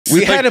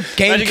We had a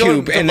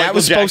GameCube, and that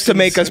was supposed to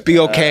make us be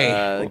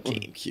okay.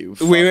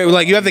 GameCube. We were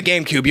like, you have the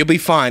GameCube, you'll be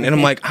fine. And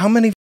I'm like, how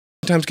many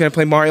times can I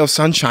play Mario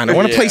Sunshine? I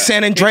want to play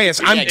San Andreas.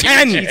 I'm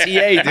 10.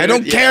 GTA, I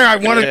don't care. I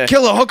want to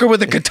kill a hooker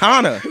with a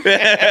katana.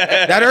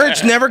 That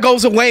urge never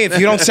goes away if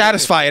you don't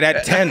satisfy it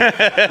at 10.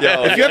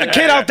 If you have a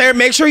kid out there,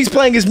 make sure he's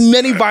playing as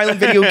many violent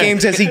video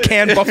games as he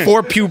can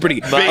before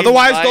puberty.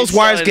 Otherwise, those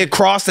wires get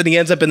crossed and he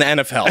ends up in the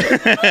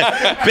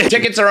NFL.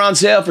 Tickets are on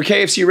sale for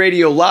KFC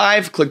Radio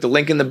Live. Click the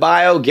link in the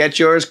bio. Get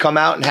yours. Come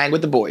out and hang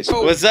with the boys.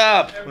 What's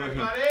up?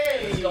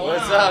 Everybody.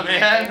 What's up,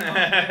 man?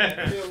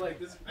 I feel like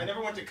this. I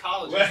never went to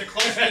college. It's the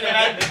closest thing I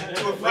had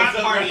to a frat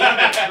party.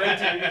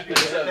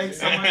 Thanks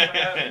so much for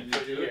having me,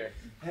 dude.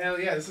 Hell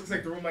yeah, this looks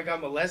like the room I got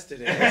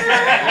molested in.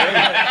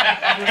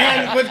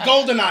 And with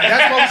GoldenEye,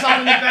 that's what was on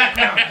in the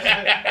background.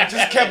 I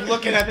just kept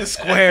looking at the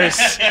squares.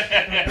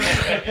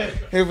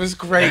 It was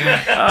great.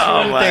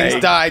 Oh Things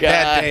died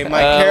that day.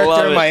 My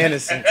character and my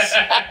innocence.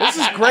 This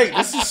is great.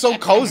 This is so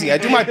cozy. I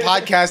do my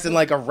podcast in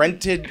like a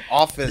rented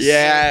office.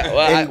 Yeah,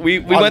 well, we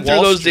went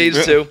through those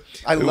days too.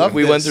 I love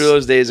We went through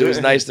those days. It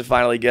was nice to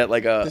finally get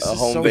like a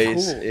home so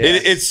base. cool. Yeah.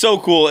 It's so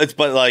cool.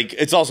 But like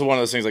it's also one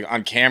of those things like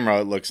on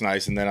camera it looks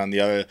nice, and then on the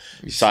other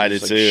side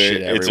It's it's like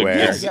shit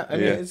everywhere. Yeah, I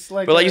mean, it's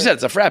like. But like you said,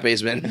 it's a frat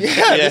basement.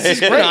 Yeah, this is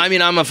great. No, I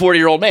mean, I'm a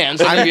 40-year-old man,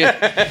 so maybe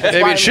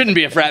it shouldn't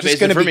be a frat I'm just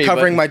basement gonna for me. be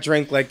covering my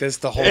drink like this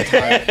the whole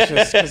time,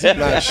 just because I'm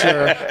not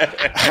sure.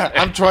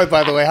 I'm Troy,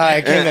 by the way. Hi,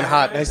 I came in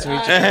hot. Nice to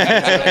meet you.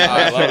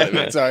 I love it,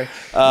 man. Sorry.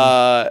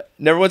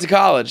 Never went to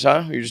college,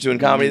 huh? You're just doing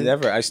comedy?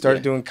 Never. I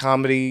started doing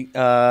comedy.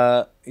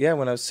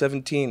 When I was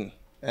 17.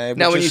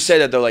 Now, when you say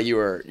that though, like you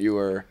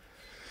were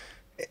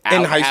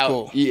in high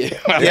school.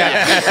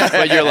 Yeah.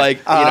 But you're like,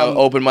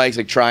 open mics,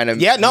 like trying to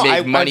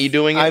make money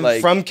doing it.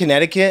 I'm from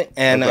Connecticut,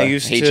 and I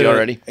used hate to. you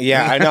already.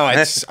 Yeah, I know.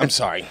 I'm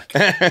sorry.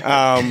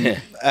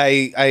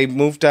 I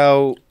moved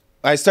out.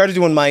 I started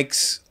doing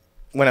mics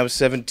when I was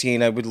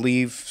 17. I would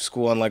leave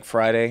school on like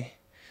Friday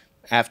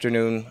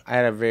afternoon. I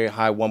had a very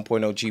high 1.0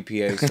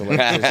 GPA, so like,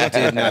 it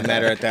did not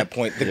matter at that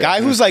point. The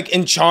guy who's like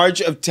in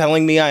charge of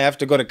telling me I have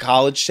to go to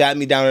college sat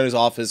me down in his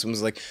office and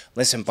was like,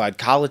 listen, bud,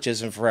 college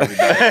isn't for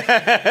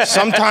everybody.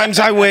 Sometimes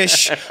I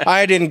wish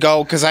I didn't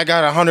go because I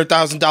got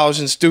 $100,000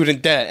 in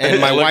student debt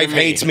and my wife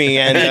hates me.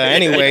 And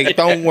anyway,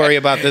 don't worry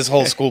about this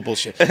whole school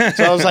bullshit.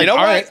 So I was like, all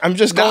right, I'm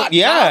just going.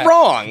 Not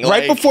wrong.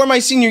 Right before my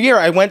senior year,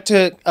 I went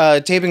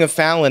to taping of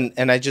Fallon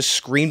and I just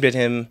screamed at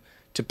him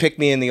to pick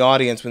me in the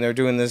audience when they were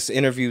doing this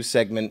interview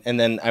segment. And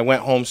then I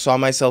went home, saw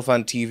myself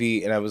on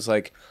TV, and I was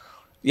like,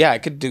 yeah, I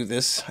could do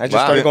this. I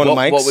just started going to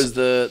mics. What was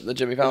the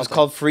Jimmy Fallon? It was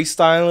called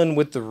Freestyling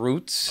with the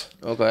Roots.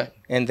 Okay.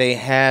 And they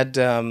had,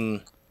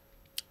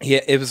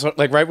 it was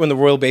like right when the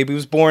royal baby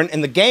was born.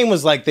 And the game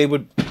was like they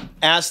would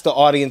ask the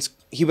audience,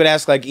 he would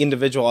ask like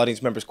individual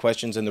audience members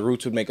questions, and the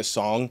Roots would make a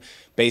song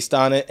based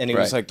on it. And he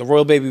was like, the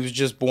royal baby was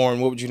just born.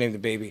 What would you name the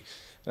baby?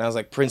 And I was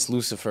like, Prince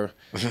Lucifer.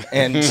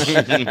 And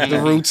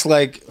the Roots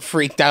like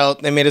freaked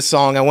out. They made a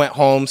song. I went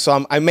home.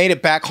 So I made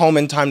it back home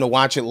in time to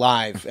watch it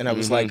live. And I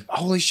was like,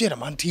 holy shit,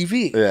 I'm on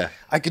TV. Yeah.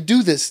 I could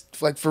do this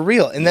like for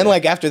real. And then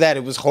like after that,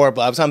 it was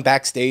horrible. I was on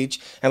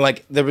backstage and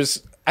like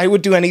I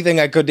would do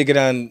anything I could to get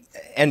on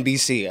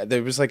NBC.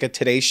 There was like a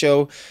Today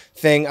Show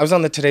thing. I was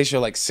on the Today Show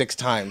like 6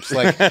 times,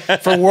 like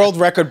for world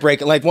record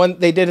break. Like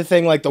they did a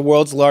thing like the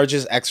world's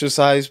largest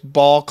exercise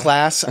ball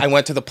class. I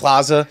went to the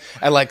plaza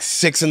at like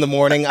 6 a.m.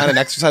 on an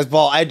exercise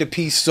ball. I had to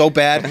pee so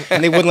bad,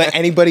 and they wouldn't let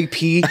anybody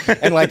pee.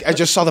 And like I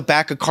just saw the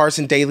back of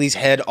Carson Daly's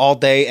head all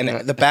day,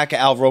 and the back of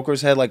Al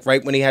Roker's head, like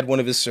right when he had one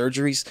of his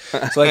surgeries.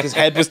 So like his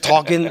head was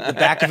talking, the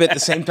back of it, the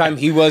same time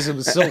he was. It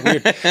was so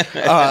weird.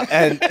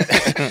 And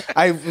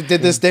I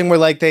did this thing where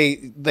like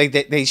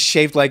they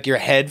shaved like your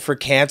head for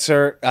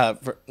cancer,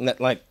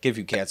 like give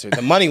you cancer.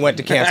 The money went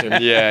to cancer.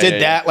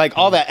 Did that, like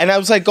all that. And I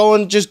was like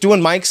just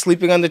doing mics,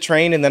 sleeping on the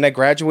train, and then I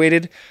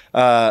graduated.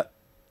 Not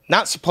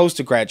supposed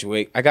to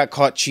graduate. I got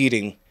caught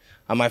cheating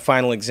on my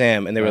final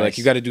exam, and they were like,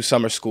 you got to do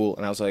summer school.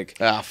 And I was like,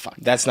 fuck,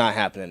 that's not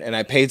happening. And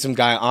I paid some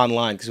guy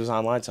online, because it was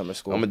online summer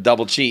school. I'm a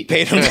double cheat.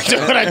 Paid him to do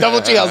it. I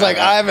double cheat. I was like,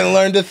 I haven't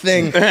learned a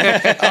thing.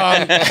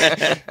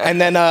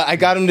 And then I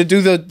got him to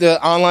do the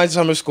online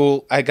summer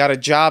school. I got a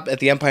job at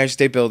the Empire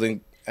State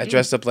Building. I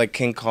dressed up like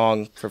King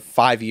Kong for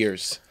 5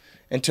 years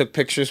and took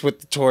pictures with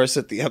the tourists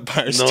at the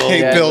Empire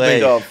State Building.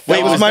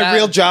 That was my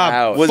real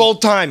job, full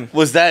time.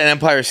 Was that an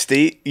Empire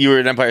State? You were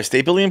an Empire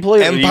State Building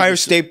employee? Empire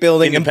State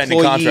Building independent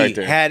employee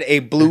contractor. Had a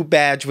blue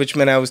badge, which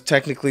meant I was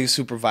technically a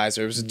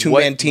supervisor. It was a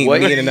 2-man team,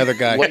 me and another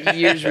guy. What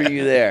years were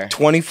you there?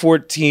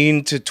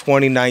 2014 to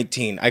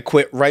 2019. I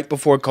quit right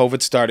before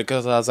COVID started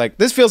because I was like,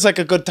 this feels like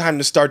a good time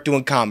to start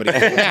doing comedy.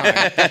 Dude,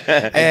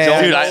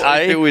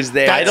 it was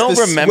there. I don't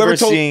remember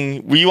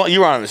seeing. You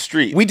were on the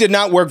street. We did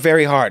not work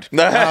very hard.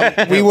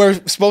 We were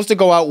supposed to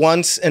go out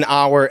once an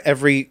hour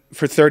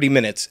for 30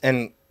 minutes,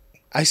 and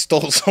I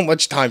stole so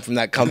much time from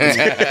that company.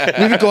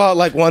 We would go out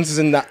like once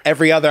in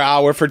every other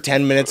hour for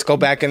 10 minutes, go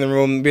back in the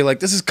room and be like,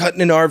 this is cutting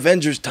into our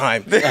Avengers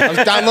time. I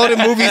was downloading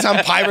movies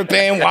on Pirate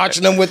Bay and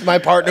watching them with my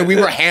partner. We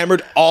were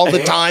hammered all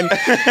the time.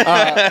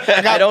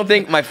 I don't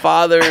think my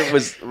father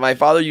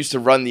used to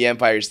run the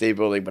Empire State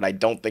Building, but I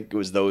don't think it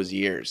was those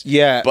years.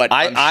 Yeah. But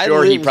I'm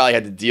sure he probably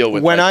had to deal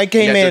with when I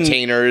came the in,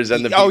 entertainers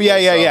and the people. Oh,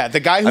 yeah.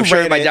 The guy who I'm sure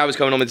ran my it, dad was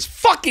coming home with his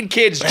fucking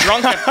kids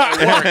drunk at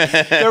my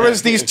work. There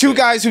was these two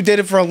guys who did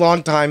it for a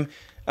long time.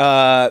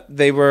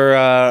 They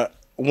were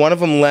one of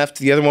them left.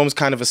 The other one was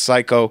kind of a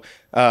psycho.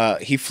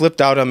 He flipped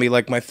out on me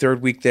like my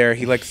third week there.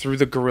 He like threw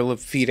the gorilla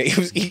feet.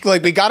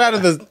 We got out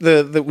of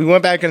we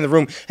went back in the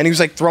room and he was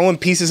like throwing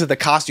pieces of the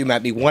costume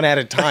at me one at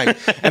a time.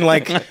 And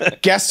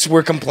like guests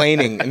were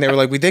complaining and they were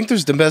like, we think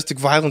there's domestic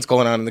violence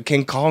going on in the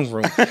King Kong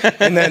room.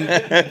 And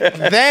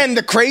then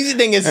the crazy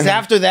thing is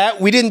after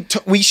that,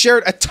 we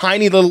shared a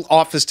tiny little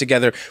office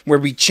together where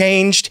we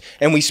changed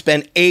and we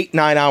spent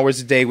 8-9 hours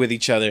a day with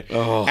each other.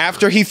 Oh.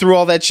 After he threw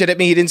all that shit at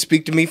me, he didn't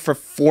speak to me for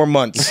 4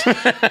 months.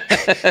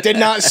 Did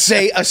not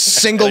say a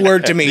single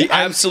word to me. The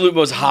absolute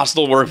most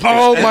hostile workplace.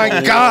 Oh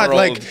my God.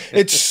 Like,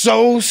 it's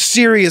so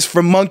serious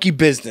for monkey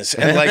business.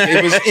 And like,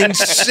 it was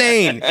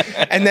insane.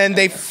 And then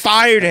they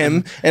fired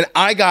him and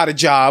I got a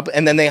job.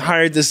 And then they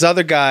hired this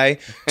other guy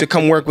to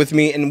come work with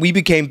me. And we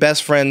became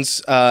best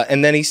friends.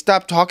 And then he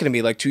stopped talking to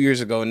me like 2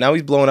 years ago. And now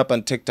he's blowing up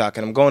on TikTok.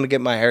 And I'm going to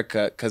get my hair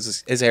cut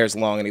because his hair's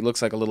long and he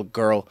looks like a little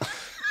girl.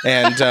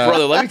 And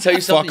brother, let me tell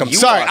you something. Fuck him.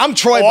 Sorry, I'm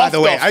Troy, by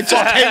the way. I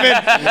just came in.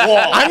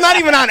 I'm not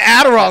even on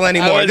Adderall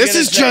anymore. This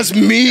is just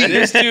me.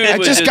 I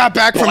just got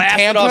back from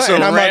Tampa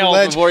and I'm on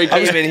ledge.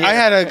 I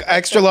had an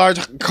extra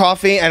large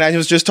coffee and I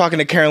was just talking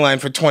to Caroline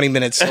for 20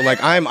 minutes. So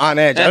like I'm on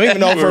edge. I don't even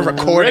know if we're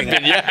recording.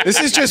 This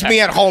is just me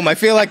at home. I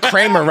feel like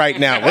Kramer right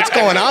now. What's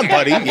going on,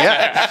 buddy?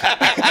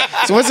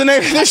 Yeah. So what's the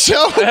name of this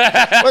show?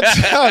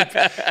 What's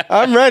up?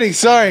 I'm ready.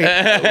 Sorry.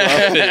 I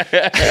love it.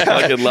 I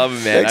fucking love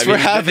it, man. Thanks for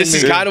having me. This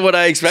is kind of what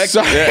I expected.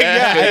 Sorry.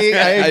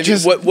 I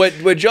just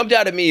what jumped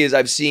out at me is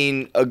I've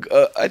seen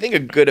I think a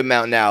good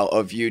amount now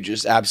of you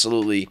just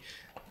absolutely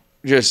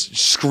just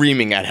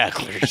screaming at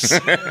hecklers.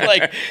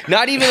 Like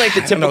not even like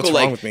the typical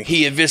like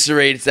he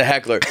eviscerates the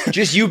heckler.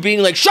 Just you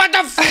being like shut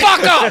the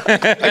fuck up.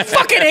 I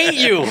fucking hate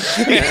you.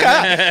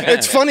 Yeah.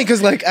 It's funny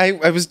because like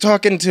I was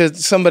talking to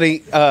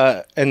somebody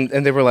and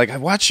they were like I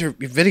watch your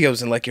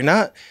videos and like you're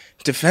not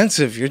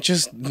defensive, you're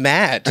just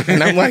mad.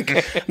 And I'm like,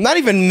 I'm not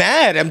even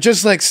mad. I'm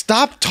just like,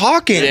 stop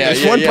talking.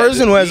 There's one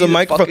person who has a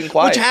microphone,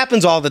 which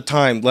happens all the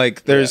time.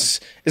 Like there's,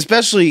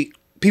 especially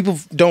people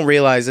don't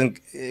realize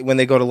when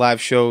they go to live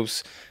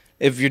shows,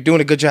 if you're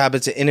doing a good job,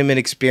 it's an intimate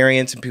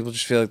experience and people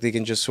just feel like they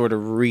can just sort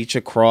of reach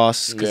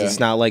across because it's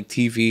not like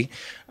TV.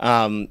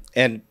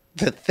 And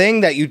the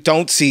thing that you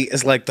don't see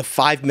is like the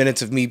 5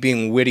 minutes of me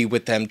being witty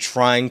with them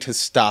trying to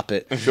stop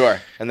it.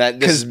 Sure. And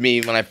this is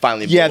me when I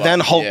finally then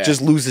Hulk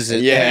just loses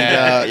it.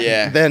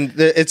 Then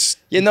it's...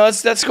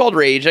 that's called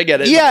rage. I get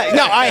it. Yeah,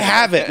 no, I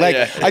have it. Like,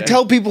 I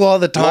tell people all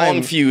the time...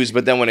 Long fuse,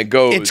 but then when it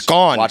goes... It's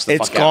gone.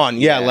 It's gone.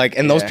 Yeah, like,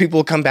 and those people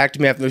will come back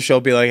to me after the show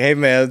be like, hey,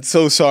 man,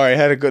 so sorry. I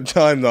had a good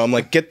time, though. I'm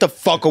like, get the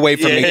fuck away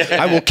from me.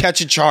 I will catch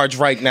a charge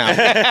right now.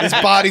 His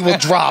body will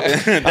drop.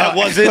 That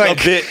wasn't a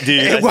bit,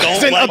 dude. It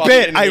wasn't a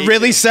bit. I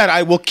really said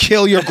I will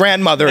kill your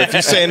grandmother if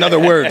you say another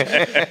word.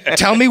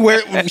 Tell me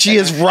where she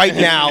is right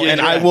now,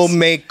 and I will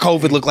make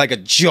COVID look like a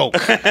joke.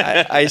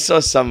 I saw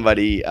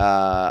somebody.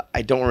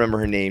 I don't remember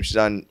her name. She's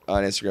on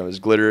Instagram. It was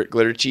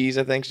glitter cheese.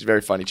 I think she's a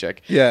very funny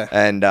chick. Yeah.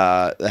 And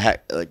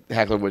the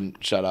heckler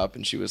wouldn't shut up,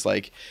 and she was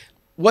like,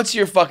 what's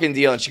your fucking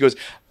deal? And she goes,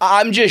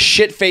 I'm just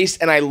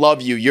shit-faced and I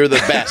love you. You're the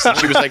best. And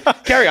she was like,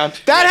 carry on.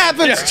 That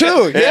happens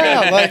too.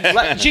 Yeah.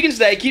 Like she can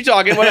stay. Keep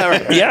talking.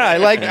 Whatever. Yeah.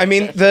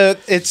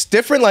 It's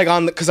different like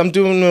because I'm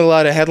doing a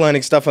lot of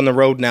headlining stuff on the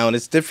road now and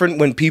it's different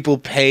when people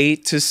pay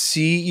to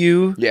see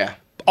you. Yeah.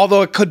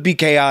 Although it could be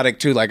chaotic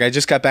too. Like I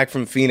just got back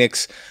from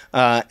Phoenix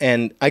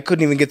and I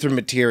couldn't even get through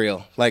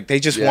material. Like they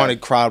just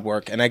wanted crowd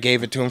work and I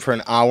gave it to them for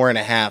an hour and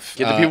a half.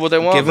 Give the people what they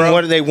want. Give them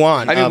what they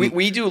want. I mean,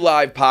 we do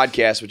live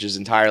podcasts, which is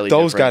entirely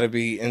those different. got to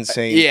be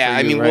insane. Yeah,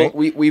 I mean, right?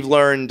 we've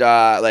learned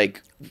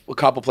like a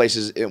couple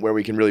places where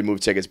we can really move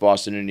tickets.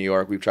 Boston and New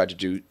York. We've tried to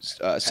do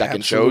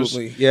second shows.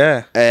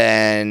 Yeah.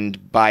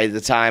 And by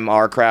the time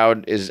our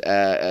crowd is,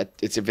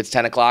 if it's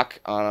 10 o'clock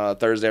on a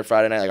Thursday or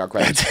Friday night, like our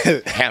crowd's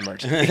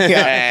hammered.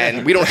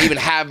 And we don't even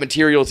have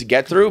material to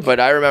get through. But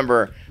I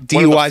remember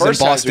DUIs in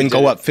Boston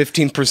go up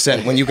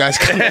 15% when you guys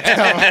come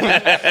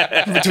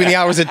down between the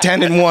hours of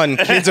 10 and 1.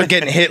 Kids are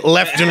getting hit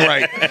left and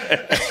right.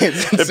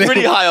 They're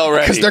pretty high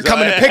already. Because they're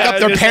coming to pick up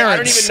their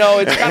parents. I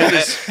don't even know. It's kind of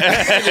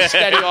just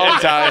steady all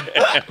the time.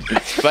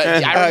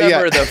 But I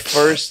remember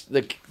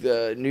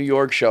the New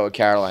York show at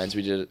Caroline's.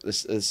 We did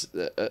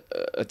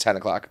a 10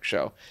 o'clock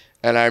show,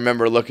 And I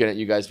remember looking at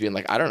you guys being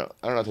like, I don't know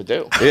what to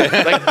do.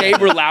 Like they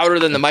were louder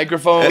than the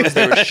microphones.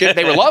 They were shit.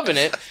 They were loving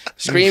it,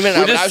 screaming.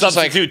 We're I was just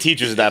like,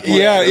 teachers at that point.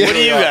 Yeah. What do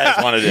you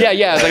guys want to do?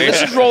 Yeah. I was like, let's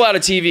just roll out a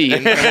TV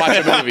and watch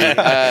a movie.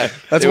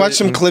 Let's watch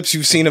some clips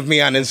you've seen of me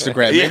on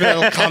Instagram. Maybe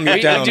that'll calm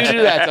you down. We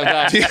do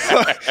that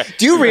sometimes.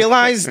 Do you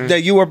realize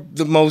that you are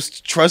the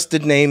most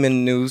trusted name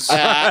in news?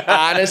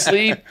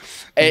 Honestly.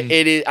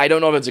 It is. I don't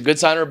know if it's a good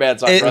sign or a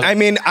bad sign. I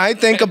mean, I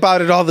think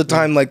about it all the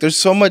time. Like, there's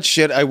so much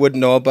shit I wouldn't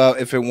know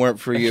about if it weren't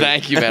for you.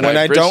 Thank you, man. When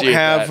I don't appreciate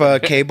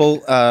have cable,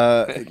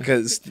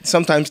 because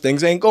sometimes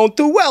things ain't going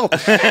too well,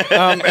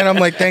 and I'm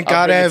like, thank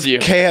God I have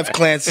KF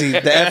Clancy.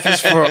 The F is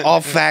for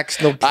all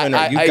facts, no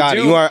printer. You got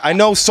it. I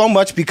know so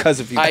much because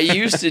of you. I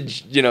used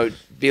to,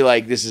 be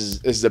like, this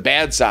is a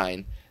bad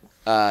sign.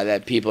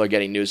 That people are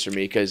getting news from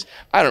me because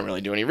I don't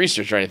really do any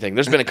research or anything.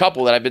 There's been a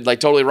couple that I've been like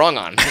totally wrong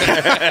on.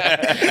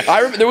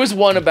 There was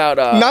one about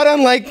not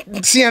unlike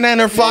CNN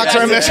or Fox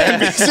or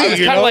MSNBC. I was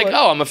kind of like,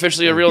 oh, I'm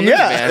officially a real news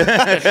man.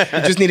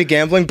 You just need a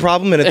gambling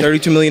problem and a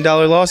 $32 million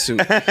lawsuit.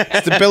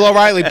 It's the Bill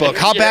O'Reilly book.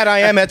 How bad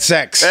I am at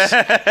sex.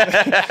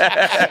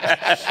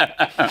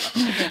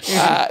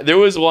 There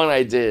was one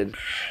I did.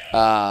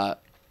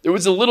 It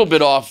was a little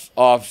bit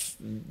off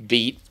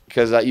beat.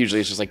 Because usually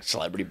it's just like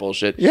celebrity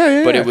bullshit.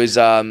 Yeah. But it was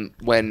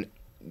when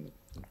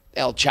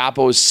El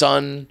Chapo's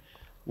son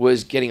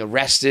was getting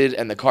arrested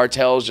and the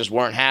cartels just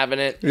weren't having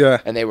it. Yeah.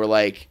 And they were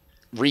like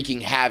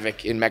wreaking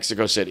havoc in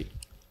Mexico City.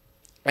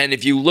 And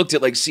if you looked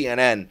at like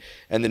CNN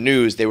and the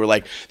news, they were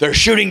like, they're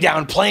shooting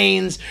down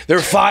planes, they're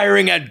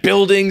firing at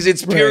buildings,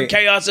 it's pure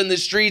chaos in the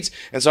streets.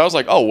 And so I was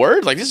like, oh,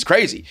 word? Like, this is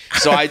crazy.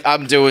 So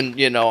I'm doing,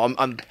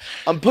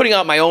 I'm putting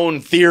out my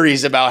own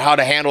theories about how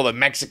to handle the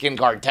Mexican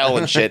cartel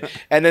and shit.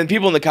 And then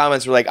people in the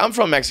comments were like, I'm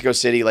from Mexico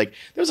City. Like,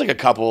 there was like a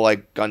couple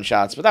like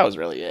gunshots, but that was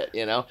really it,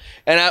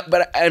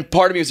 And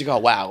part of me was like, oh,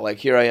 wow, like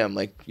here I am,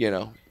 like,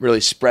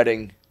 really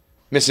spreading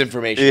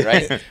misinformation,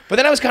 right? But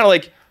then I was kind of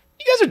like,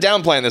 you guys are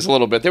downplaying this a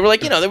little bit. They were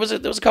like, there was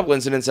a couple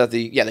incidents at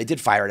they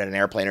did fire it at an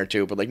airplane or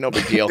two, but like no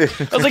big deal. I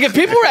was like, if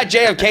people were at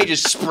JFK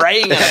just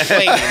spraying at a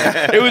plane,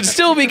 it would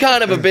still be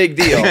kind of a big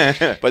deal.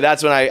 But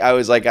that's when I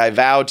was like, I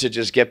vowed to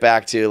just get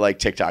back to like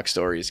TikTok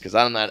stories because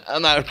I'm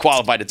not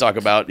qualified to talk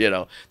about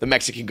the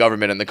Mexican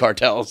government and the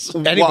cartels.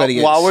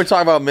 While we're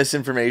talking about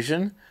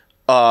misinformation,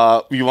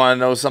 you want to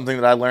know something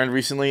that I learned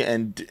recently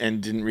and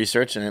didn't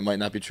research, and it might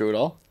not be true at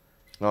all.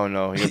 Oh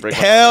no!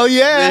 Hell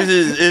yeah!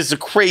 This is a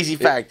crazy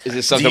fact. Is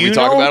this something we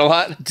talk about a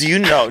lot? Do you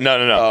know? No.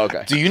 Oh,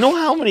 okay. Do you know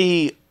how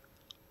many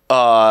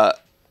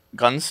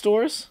gun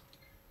stores?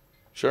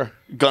 Sure.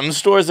 Gun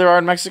stores there are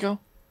in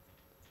Mexico?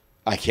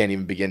 I can't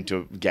even begin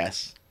to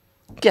guess.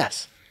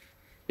 Guess.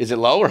 Is it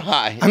low or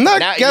high? I'm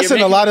not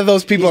guessing. A lot of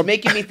those people are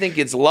making me think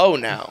it's low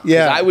now.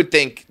 Yeah, I would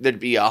think there'd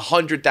be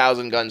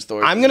 100,000 gun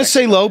stores. I'm gonna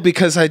say low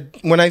because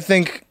when I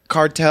think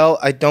cartel,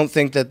 I don't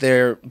think that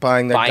they're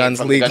buying their guns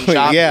legally.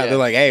 They're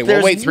like, hey,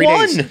 we'll wait 3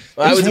 days.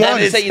 I was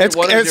one. It's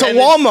a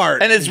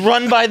Walmart, and it's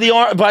run by the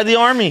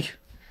army.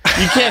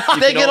 You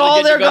can't. They get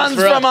all their guns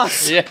from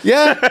us.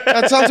 Yeah,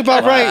 that sounds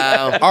about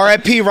right.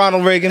 R.I.P.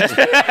 Ronald Reagan. You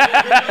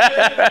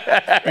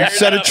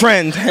set a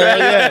trend. Hell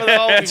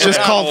yeah. It's just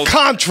called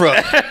Contra.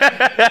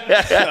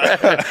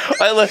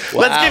 Let's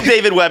give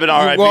David Webb an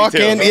R.I.P. Walk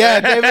in,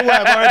 David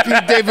Webb.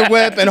 R.I.P. David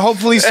Webb, and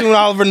hopefully soon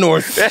Oliver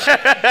North.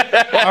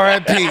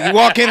 R.I.P. You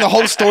walk in, the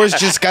whole store's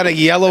just got a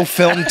yellow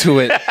film to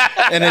it,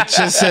 and it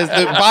just says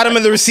the bottom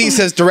of the receipt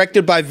says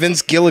directed by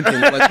Vince Gilligan.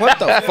 You're like, what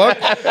the fuck?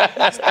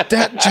 Is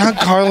that John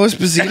Carlos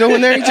Esposito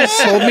in there? He just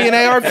sold me an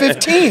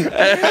AR-15.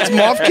 That's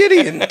Moff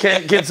Gideon.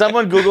 Can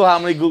someone Google how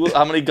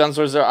many gun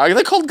stores there are? Are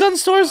they called gun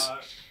stores?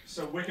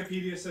 So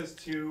Wikipedia says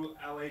 2,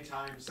 LA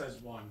Times says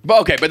 1.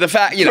 But the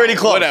fact, pretty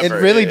close. Whatever.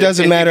 It really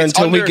doesn't matter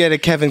until we get a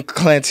Kevin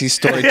Clancy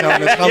story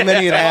telling us how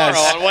many it has.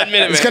 On 1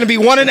 minute, it's going to be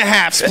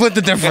 1.5. Split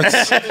the difference.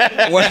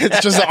 It's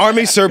just an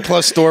army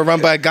surplus store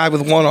run by a guy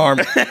with one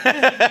arm.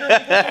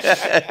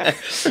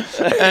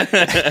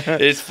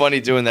 It's funny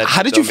doing that.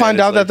 How did you find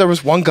out that there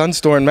was one gun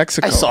store in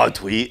Mexico? I saw a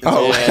tweet.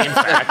 Oh,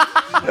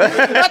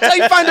 that's how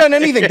you find out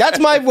anything. That's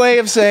my way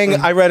of saying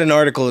I read an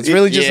article. It's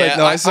really just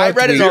I saw a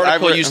tweet. I read an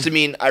article used to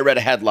mean I read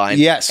a headline.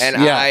 Yes. And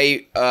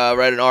I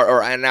read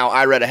and now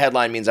I read a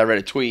headline means I read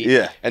a tweet.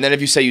 Yeah. And then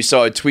if you say you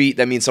saw a tweet,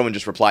 that means someone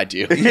just replied to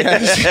you.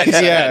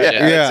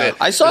 Yeah.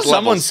 I saw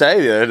someone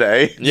say the other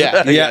day.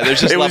 Yeah.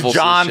 There's just it was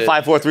John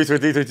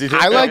 5433332.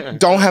 I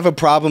don't have a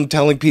problem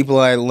telling people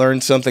I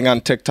learned something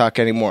on TikTok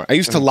anymore. I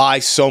used to lie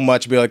so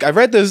much, be like, I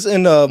read this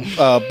in a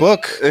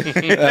book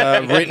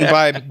written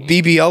by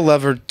BBL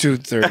Lover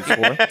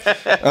 234.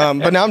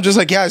 But now I'm just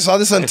like, I saw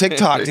this on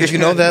TikTok. Did you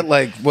know that,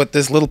 like, what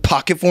this little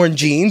pocket for in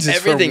jeans is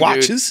everything, for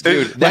watches? is.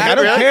 Dude, like, I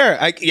don't really? care.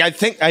 I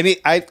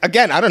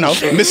don't know.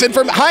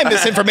 Hi,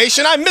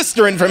 misinformation. I'm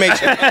Mr.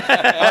 Information.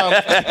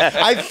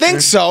 I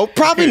think so.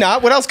 Probably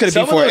not. What else could it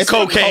be for? It's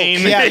cocaine.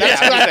 Coke. Yeah,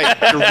 that's what I think.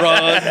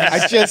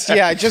 drugs.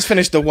 I just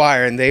finished The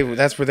Wire, and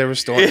that's where they were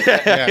storing.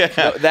 Yeah.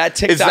 That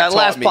TikTok It's that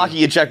last me. pocket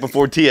you check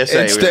before TSA.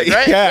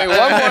 Right? Yeah. Wait,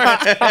 one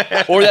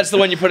more. Or that's the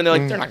one you put in there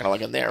like, they're not going to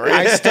look in there,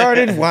 right? I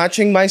started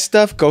watching my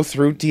stuff go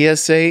through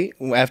TSA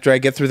after I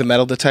get through the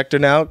metal detector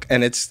now,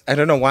 and I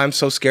don't know why I'm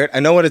so scared. I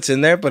know what it's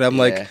in there, but I'm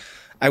like,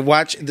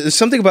 there's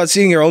something about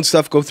seeing your own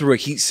stuff go through a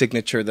heat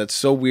signature that's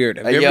so weird.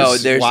 Have you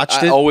ever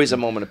watched it? Always a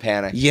moment of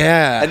panic.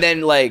 Yeah. And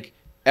then like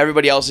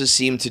everybody else's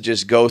seem to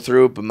just go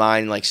through, but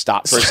mine like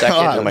stop for a second.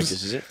 And I'm like,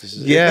 this is it. This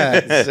is Yeah.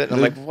 it. This is it. And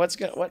I'm like, what?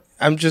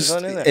 I'm just.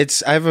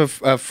 I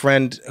have a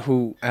friend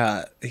who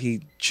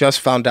he just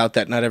found out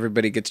that not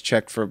everybody gets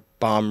checked for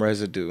bomb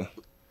residue.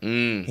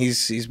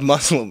 He's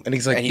Muslim, and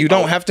he's like, you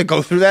don't have to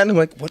go through that. And I'm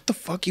like, what the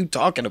fuck you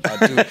talking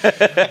about, dude?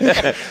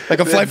 Like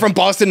a flight from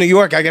Boston, New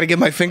York, I got to get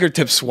my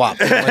fingertips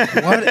swapped. I'm like,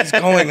 what is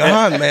going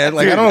on, man?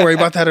 Like, I don't worry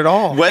about that at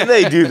all. When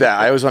they do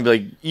that, I always want to be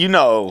like,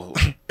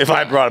 if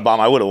I brought a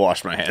bomb, I would have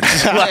washed my hands.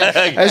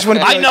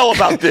 I know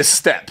about this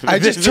step. I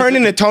just turned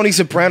into Tony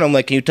Soprano. I'm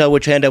like, can you tell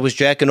which hand I was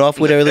jacking off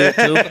with earlier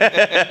too?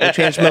 Which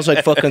hand smells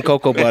like fucking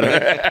cocoa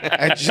butter?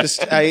 I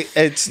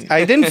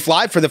didn't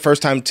fly for the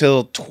first time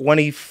till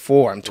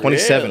 24. I'm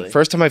 27. Really?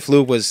 First time I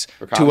flew was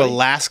to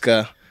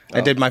Alaska.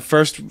 I did my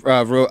first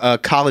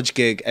college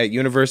gig at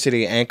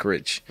University of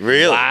Anchorage.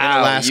 Really? Wow, in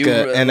Alaska. You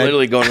were and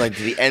literally going like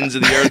to the ends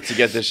of the earth to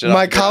get this shit.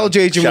 My college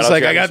agent was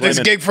like, I got this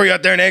gig for you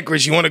out there in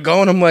Anchorage. You want to go?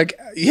 And I'm like,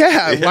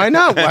 yeah, why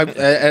not?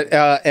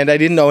 And I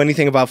didn't know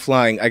anything about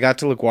flying. I got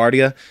to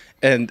LaGuardia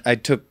and I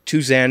took 2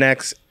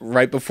 Xanax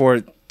right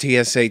before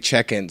TSA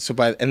check-in.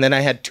 And then I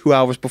had 2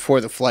 hours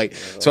before the flight.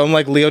 So I'm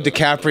like Leo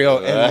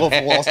DiCaprio and Wolf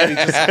of Wall Street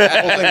just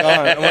holding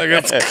on. I'm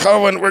like, it's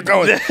going, we're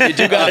going. You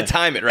do gotta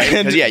time it, right?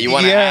 Because you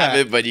want to have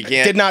it, but you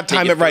can't. Did not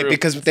time it right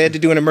because they had to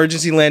do an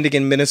emergency landing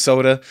in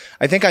Minnesota.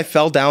 I think I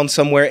fell down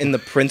somewhere in the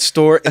Prince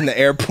store in the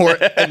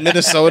airport in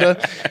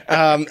Minnesota.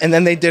 And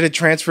then they did a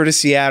transfer to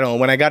Seattle. And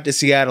when I got to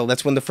Seattle,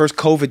 that's when the first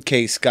COVID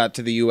case got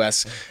to the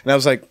U.S. And I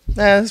was like,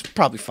 it's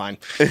probably fine.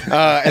 And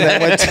I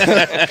went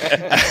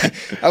to,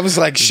 I was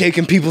like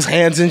shaking people's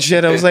hands and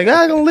shit. I was like,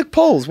 I'm gonna lick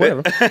poles,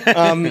 whatever.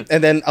 And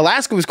then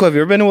Alaska was cool. Have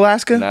you ever been to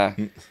Alaska? Nah.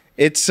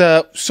 It's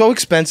so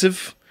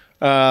expensive,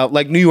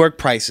 like New York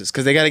prices,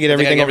 because they got to get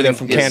everything over there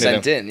from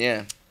Canada. Sent in,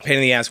 yeah. Pain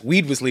in the ass.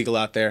 Weed was legal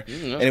out there,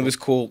 and it was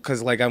cool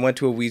because like I went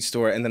to a weed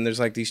store, and then there's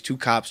like these 2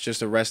 cops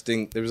just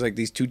arresting. There was like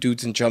these 2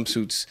 dudes in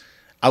jumpsuits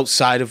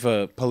outside of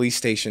a police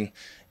station.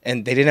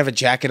 And they didn't have a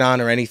jacket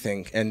on or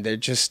anything. And they're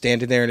just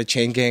standing there in a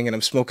chain gang. And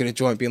I'm smoking a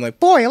joint being like,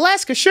 boy,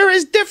 Alaska sure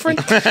is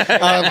different. Then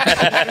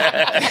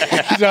I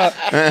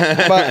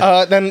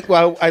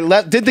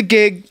did the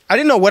gig. I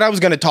didn't know what I was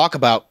going to talk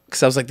about.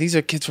 Because I was like, these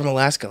are kids from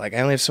Alaska. Like, I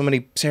only have so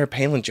many Sarah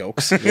Palin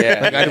jokes. But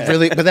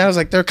then I was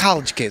like, they're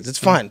college kids. It's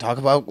fine. Talk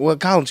about what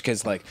college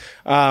kids like.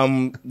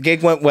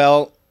 Gig went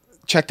well.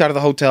 Checked out of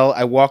the hotel.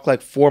 I walked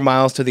like 4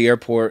 miles to the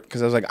airport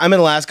because I was like, I'm in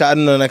Alaska. I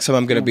don't know the next time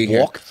I'm going to be here.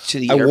 I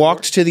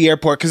walked to the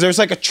airport because there's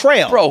like a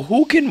trail. Bro,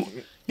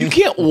 you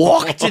can't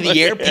walk to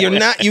the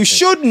airport. You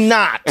should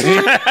not.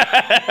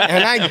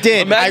 And I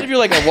did. Imagine if you're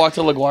like, I walked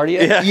to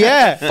LaGuardia.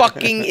 Yeah.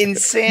 Fucking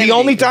insane. The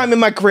only time in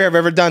my career I've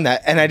ever done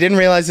that. And I didn't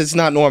realize it's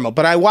not normal.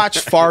 But I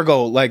watched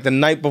Fargo like the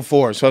night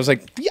before. So I was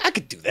like, yeah, I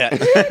could do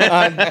that.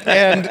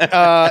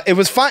 And it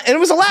was fun. And it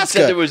was Alaska.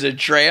 You said there was a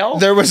trail?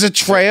 There was a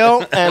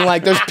trail. And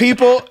like there's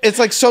people. It's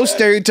like so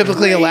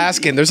stereotypically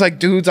Alaskan. There's like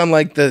dudes on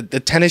like the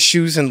tennis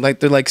shoes and like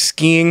they're like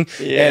skiing.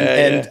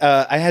 And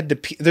I had to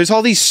pee. There's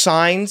all these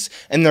signs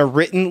and they're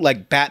written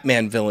like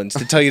Batman villains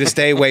to tell you to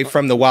stay away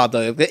from the wild.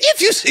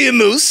 If you see a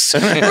moose,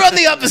 run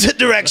the opposite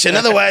direction.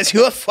 Otherwise,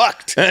 you're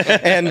fucked.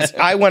 And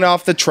I went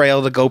off the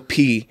trail to go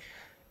pee.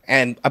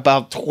 And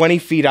about 20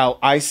 feet out,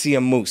 I see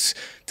a moose.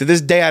 To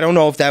this day, I don't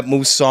know if that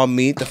moose saw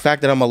me. The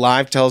fact that I'm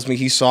alive tells me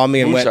he saw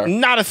me and went,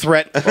 not a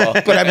threat.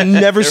 But I've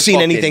never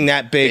seen anything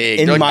that big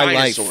in my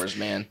life.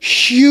 Man.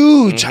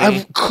 Huge.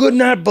 I could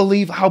not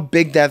believe how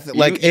big that.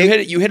 Like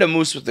you hit a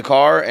moose with the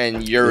car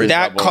and you're in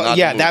trouble.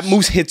 That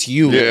moose hits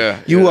you. Yeah.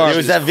 You are. There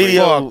was that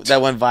video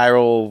that went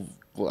viral.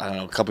 I don't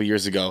know, a couple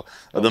years ago.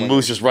 Of the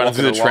moose just running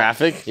through the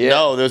traffic. Yeah.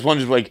 No, there was one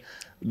just like.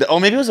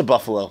 Maybe it was a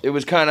buffalo. It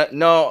was kind of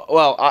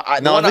I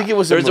think it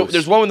was a moose.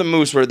 There's one with the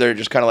moose where they're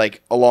just kind of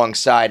like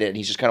alongside it, and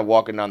he's just kind of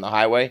walking down the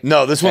highway.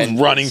 No, this one's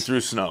running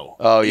through snow.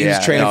 Oh yeah,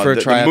 he's training for a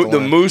triathlon. The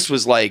moose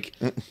was like,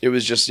 it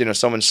was just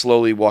someone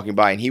slowly walking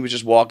by, and he was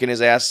just walking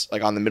his ass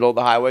like on the middle of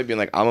the highway, being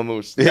like, "I'm a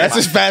moose." That's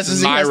as fast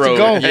as he has to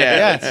go.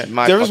 Yeah.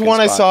 There was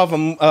one I saw of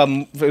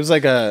it was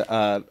like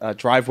a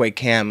driveway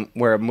cam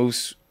where a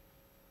moose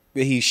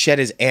he shed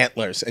his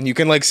antlers, and you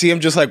can like see him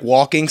just like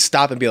walking,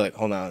 stop and be like,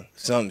 hold on,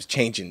 something's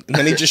changing, and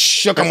then he just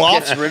shook them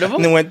off, Gets rid of them?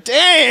 and then went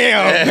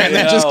damn, and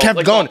then just kept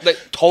Like, going. like,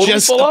 totally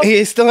Just full up?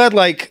 he still had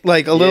like a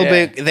little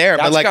Yeah. bit there,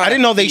 but That's like I gotta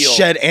didn't know they feel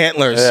shed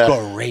antlers.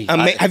 great.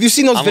 Have you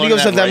seen those I'm learning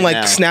videos of that them right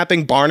like now.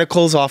 snapping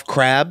barnacles off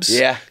crabs?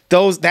 Yeah.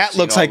 That seen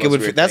looks all like it those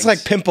would. weird That's things.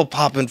 like pimple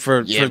popping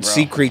for bro.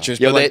 sea creatures.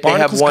 Yo, but like they have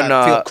barnacles one.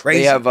 gotta feel crazy.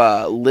 They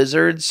have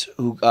lizards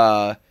who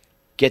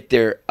get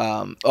their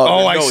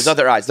it's not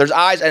their eyes. There's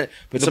eyes, but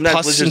The sometimes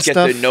pus lizards and get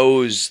stuff? their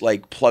nose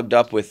like plugged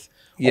up with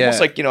almost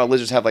like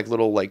lizards have like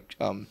little like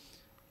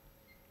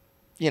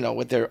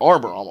with their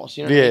armor almost.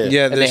 You know? Yeah.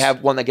 Yeah, And they there's-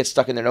 have one that gets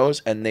stuck in their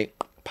nose, and they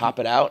pop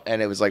it out,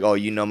 and it was like, oh,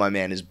 my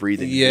man is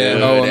breathing. Yeah,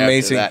 good oh, after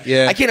amazing. that.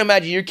 Yeah. I can't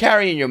imagine you're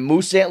carrying your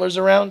moose antlers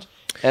around,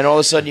 and all of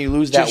a sudden you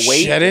lose that Just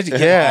weight. shed it.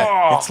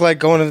 Yeah, it's like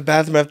going to the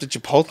bathroom after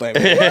Chipotle.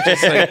 Man.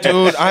 Just like,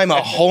 dude, I'm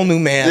a whole new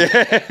man.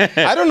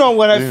 I don't know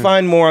what I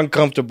find more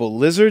uncomfortable: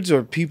 lizards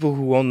or people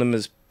who own them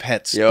as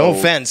pets. Yo, No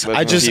offense. but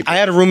I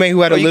had a roommate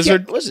who had a Well, you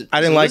lizard. can't- listen,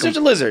 I didn't like lizards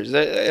them. are lizards.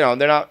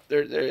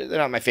 They're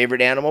not my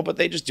favorite animal, but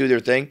they just do their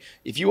thing.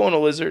 If you own a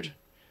lizard,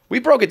 we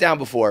broke it down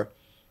before.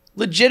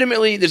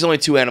 Legitimately, there's only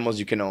 2 animals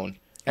you can own,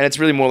 and it's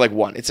really more like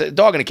one. It's a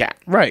dog and a cat.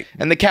 Right.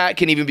 And the cat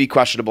can even be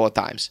questionable at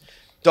times.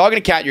 Dog and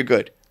a cat, you're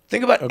good.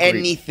 Think about Agreed.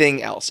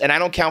 anything else, and I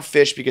don't count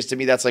fish because to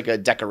me that's like a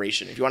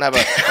decoration. If you want to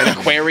have an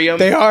aquarium,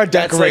 They are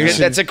that's decoration.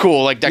 That's a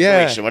cool like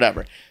decoration,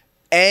 whatever.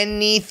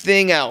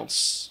 Anything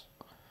else,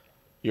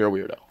 you're a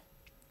weirdo.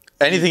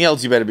 Anything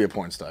else, you better be a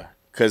porn star.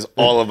 Because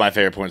all of my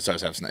favorite porn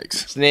stars have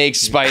snakes.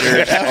 Snakes, spiders,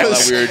 all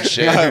that weird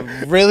shit.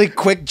 A really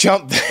quick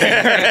jump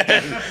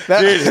there.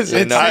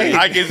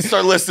 I can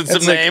start listing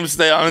some names.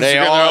 They on Instagram.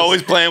 They're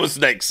always playing with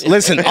snakes.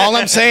 Listen, all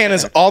I'm saying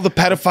is all the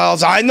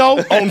pedophiles I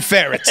know own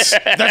ferrets.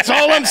 That's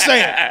all I'm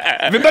saying.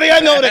 Everybody I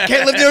know that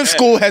can't live near a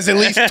school has at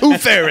least 2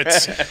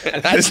 ferrets.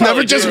 It's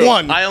never just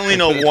one. I only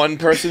know one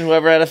person who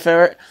ever had a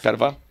ferret.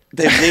 Pedophile.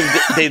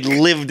 They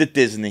lived at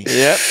Disney.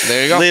 Yep,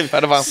 there you go.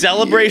 Pedophile.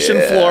 Celebration,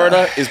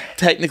 Florida is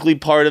technically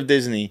part of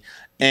Disney,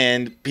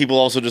 and people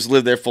also just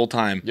live there full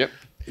time. Yep.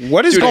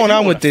 What is Dude, if going you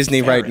on want with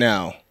Disney right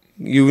now?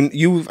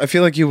 I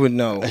feel like you would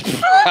know.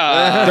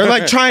 They're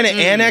like trying to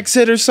annex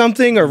it or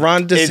something, or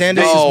Ron DeSantis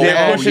is They're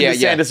mad. pushing yeah,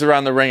 DeSantis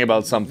around the ring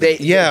about something.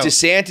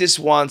 DeSantis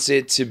wants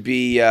it to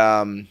be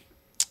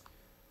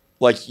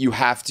like you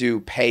have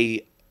to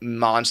pay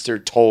monster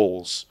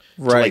tolls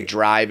to like Right.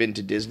 drive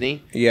into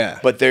Disney. Yeah.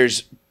 But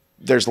there's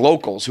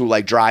locals who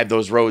like drive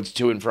those roads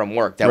to and from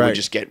work that would Right.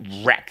 just get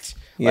wrecked.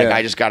 Like Yeah.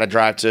 I just got to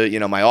drive to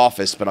my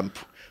office, but I'm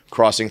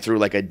crossing through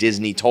like a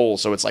Disney toll,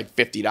 so it's like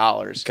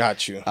 $50.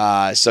 Got you.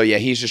 So yeah,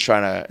 he's just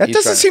trying to. That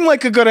doesn't seem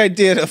like a good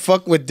idea to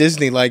fuck with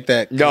Disney like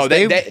that. 'cause No,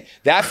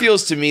 that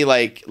feels to me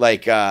like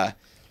they're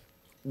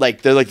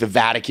like the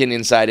Vatican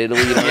inside Italy.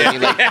 You know what I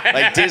mean?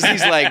 Like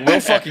Disney's like, we'll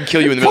fucking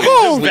kill you in the middle.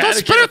 Oh, of the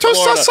Disney. Spiritus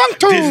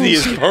Sanctus. Disney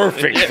is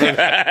perfect for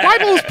that.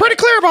 Bible is pretty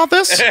clear about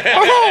this.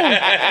 Oh,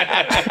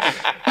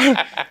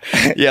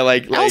 Yeah,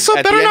 like Elsa at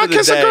the better end not of the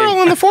kiss a day-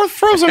 girl in the 4th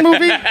Frozen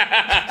movie.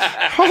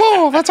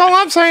 Oh, that's all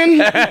I'm saying.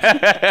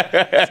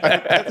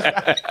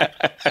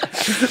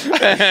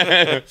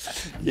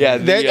 Yeah,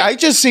 I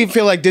just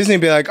feel like Disney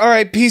would be like, all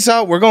right, peace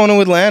out. We're going to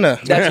Atlanta.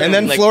 And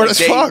then like, Florida's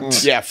they-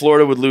 fucked. Yeah,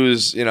 Florida would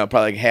lose, probably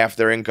like half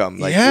their income.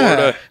 Like Yeah.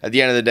 Florida, at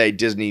the end of the day,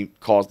 Disney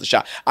calls the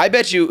shot. I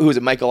bet you, who is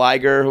it, Michael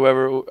Iger,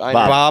 whoever?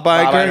 Bob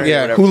Iger,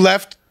 yeah, whatever. who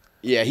left.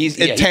 Yeah, he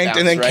tanked and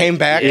bounced, then right? came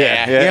back.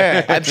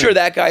 Yeah. I'm sure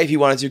that guy, if he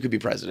wanted to, could be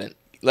president.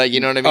 Like, you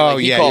know what I mean? Oh, Like,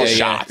 he yeah, calls yeah,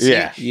 yeah. shots.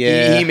 Yeah.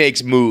 Yeah. He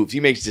makes moves. He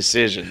makes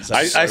decisions.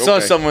 I saw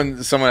someone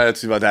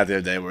asked me about that the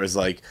other day, where it's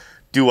like,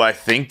 do I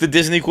think the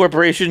Disney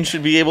Corporation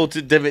should be able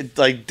to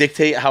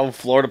dictate how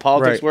Florida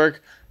politics Right.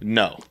 work?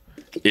 No.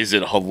 Is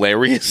it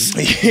hilarious?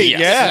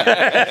 Yeah.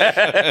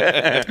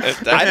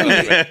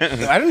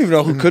 I don't even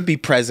know who could be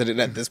president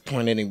at this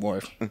point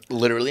anymore.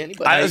 Literally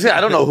anybody. I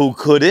don't know who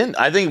couldn't.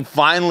 I think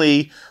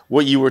finally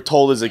what you were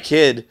told as a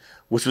kid,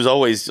 which was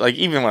always like,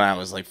 even when I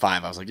was like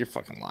 5, I was like, you're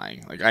fucking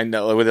lying. Like, I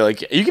know, where they're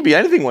like, you could be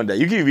anything one day.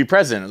 You could be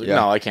president. I was like,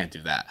 no, I can't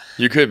do that.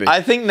 You could be.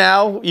 I think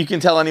now you can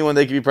tell anyone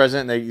they could be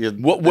president.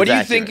 What do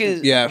you think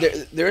is? Yeah.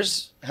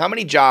 There's how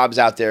many jobs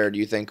out there do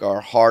you think are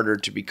harder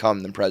to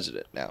become than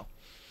president now?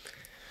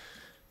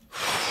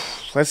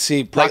 Let's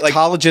see. Like-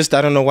 Proctologist,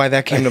 I don't know why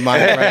that came to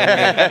mind.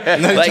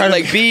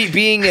 Right?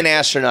 Being an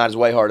astronaut is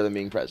way harder than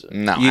being president.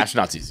 No,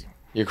 astronauts easy.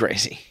 You're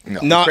crazy.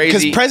 No, because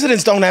Crazy.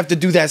 presidents don't have to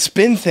do that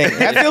spin thing.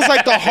 That feels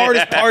like the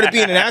hardest part of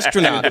being an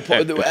astronaut.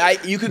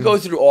 You could go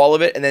through all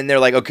of it, and then they're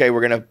like, okay,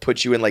 we're gonna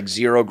put you in like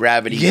 0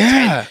 gravity,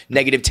 Yeah.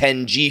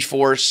 -10 G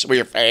force with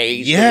your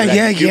face. Yeah.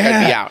 I'd be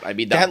out. I'd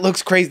be done. That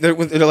looks crazy. They're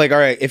like, all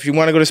right, if you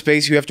want to go to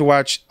space, you have to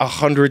watch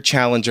 100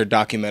 Challenger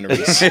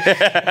documentaries.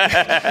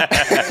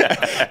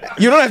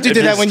 You don't have to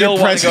do that when you're still wanna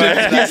go president.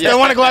 after that, You still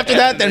want to go after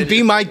that? Then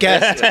be my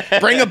guest.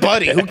 Bring a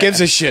buddy. Who gives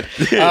a shit?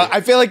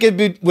 I feel like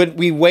it would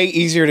be way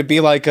easier to be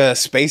like a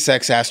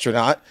SpaceX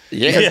astronaut.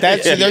 Yeah.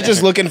 They're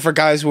just looking for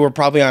guys who are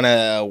probably on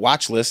a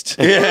watch list.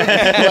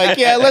 Like,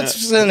 yeah, let's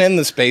send in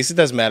the space. It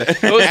doesn't matter.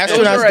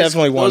 Astronauts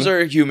definitely one. Those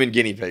are human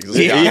guinea pigs.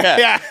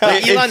 Yeah.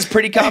 Elon's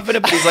pretty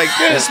confident, but he's like,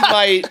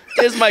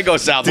 this might go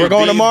south. We're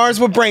going to Mars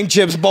with brain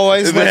chips,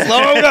 boys. Let's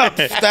load up.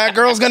 That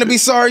girl's going to be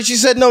sorry she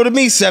said no to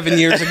me 7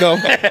 years ago.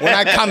 When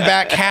I come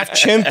back half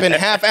chimp and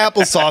half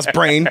applesauce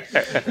brain.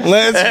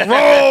 Let's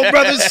roll,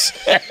 brothers.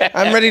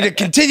 I'm ready to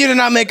continue to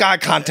not make eye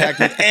contact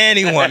with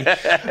anyone.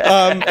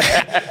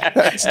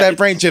 That's that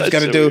brain chip's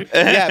going to do.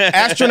 Yeah,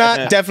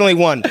 astronaut, definitely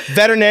one.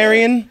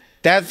 Veterinarian.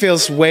 That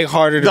feels way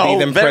harder to be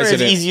than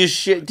president. Easy as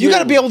shit. Dude. You got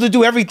to be able to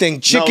do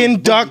everything: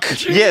 chicken, duck,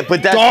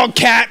 but that's, dog,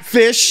 cat,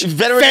 fish,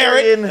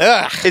 veterinarian.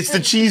 Ferret. It's the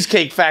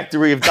Cheesecake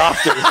Factory of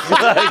doctors.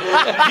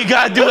 Like, you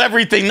got to do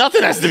everything.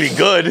 Nothing has to be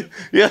good.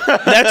 Yeah,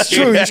 that's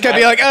true. You just got to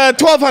be like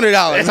 $1,200.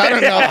 I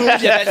don't know.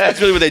 Yeah,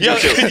 that's really what they do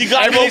too. Everything's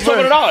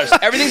 $1,200.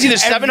 Everything's either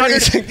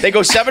 $700. They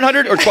go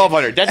 $700 or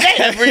 $1,200. That's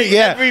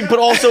it. But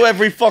also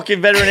every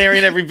fucking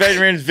veterinarian, every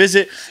veterinarian's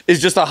visit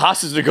is just a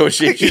hostage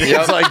negotiation.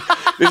 It's like,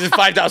 this is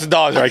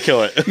 $5,000 or I kill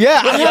it.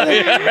 Yeah.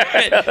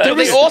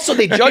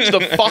 They judge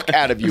the fuck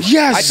out of you.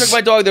 Yes. I took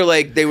my dog.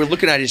 They were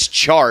looking at his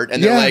chart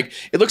and they're like,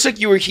 it looks like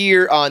you were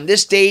here on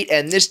this date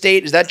and this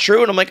date. Is that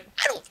true? And I'm like,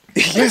 I don't.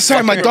 Yeah,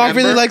 sorry, my dog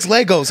really likes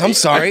Legos. I'm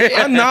sorry,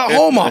 I'm not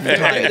home all the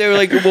time. They were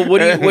like, "Well,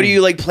 what do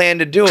you like plan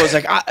to do?" I was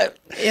like, I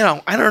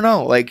don't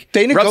know. Like,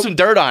 rub some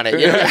dirt on it.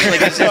 You know? Like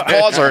his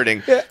paws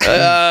hurting.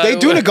 They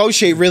do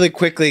negotiate really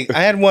quickly.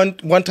 I had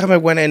one time I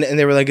went in and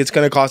they were like, "It's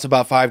going to cost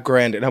about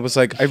 $5,000," and I was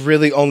like, "I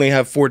really only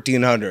have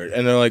 $1,400,"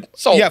 and they're like,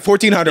 "Yeah,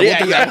 $1,400." Yeah,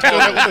 we'll do that.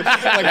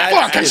 Like,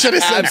 fuck, I should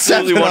have said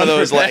absolutely one of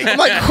those. Like, I'm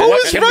like, who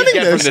is running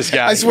this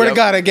guy? I swear to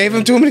God, I gave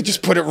him to him and he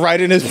just put it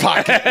right in his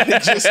pocket.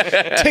 It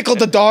just tickled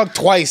the dog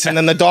twice, and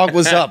then the dog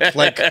was up.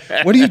 Like,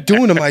 what are you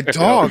doing to my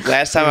dog?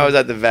 Last time I was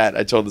at the vet,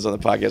 I told this on the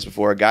podcast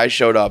before. A guy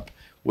showed up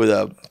with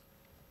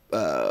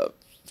a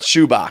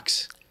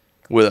shoebox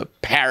with a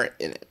parrot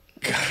in it.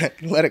 God,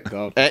 let it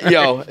go.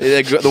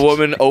 The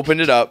woman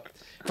opened it up.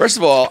 First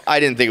of all, I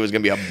didn't think it was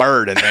gonna be a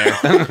bird in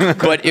there,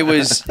 but it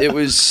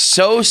was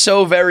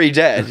so very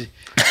dead.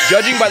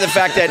 Judging by the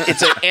fact that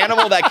it's an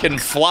animal that can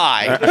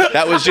fly,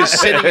 that was just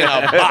sitting in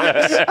a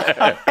box,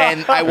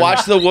 and I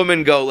watched the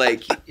woman go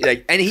like,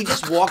 and he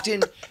just walked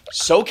in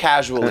so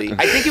casually.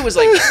 I think it was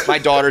like my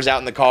daughter's out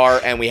in the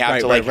car, and we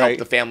have to help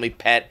the family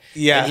pet.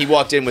 Yeah, and he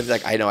walked in with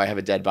like, I know I have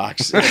a dead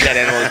box, a dead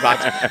animal in this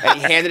box, and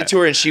he handed it to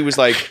her, and she was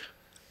like,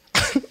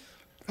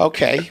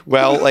 okay,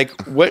 well, like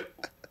what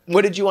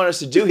did you want us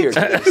to do here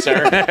today,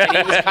 sir? And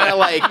he was kind of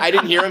like, I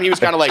didn't hear him. He was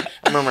kind of like,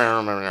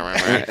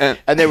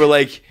 and they were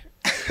like,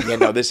 yeah,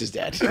 no, this is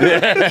dead.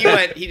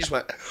 He just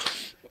went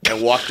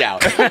and walked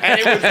out. And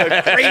it was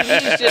the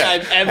craziest shit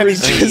I've ever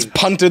seen. He just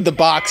punted the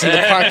box in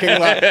the parking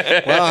lot.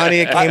 Well, honey,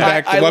 it came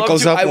back. What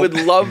goes up? I would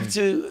love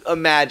to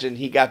imagine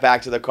he got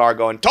back to the car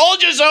going,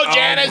 told you so,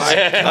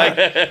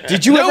 Janice.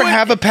 Did you ever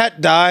have a pet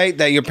die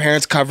that your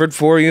parents covered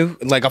for you?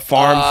 Like a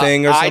farm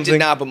thing or something? I did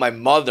not, but my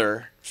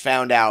mother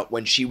found out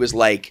when she was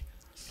like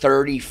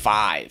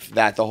 35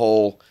 that the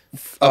whole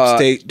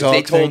upstate dog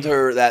they told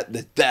her that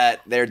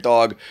their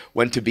dog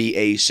went to be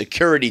a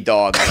security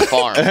dog on a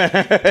farm.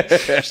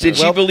 Did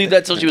she believe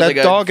that till she was like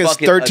a dog is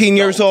 13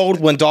 years adult. old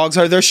when dogs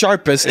are their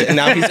sharpest, and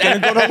now he's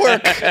going to go to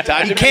work.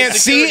 He can't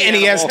see, and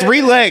he has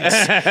 3 legs,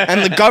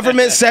 and the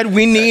government said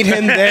we need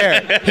him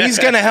there. He's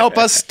going to help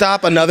us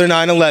stop another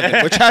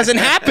 9/11, which hasn't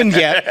happened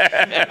yet,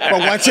 but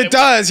once it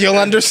does, you'll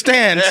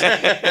understand.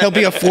 He'll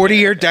be a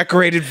 40-year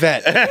decorated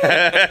vet.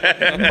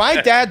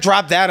 My dad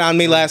dropped that on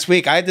me last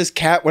week. I had this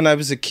cat when I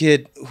was a kid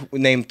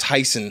named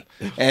Tyson,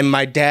 and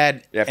my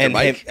dad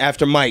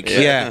after Mike.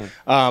 Yeah.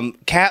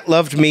 Cat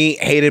loved me,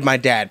 hated my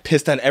dad,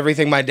 pissed on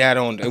everything my dad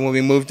owned. And when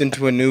we moved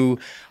into a new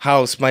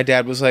house, my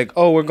dad was like,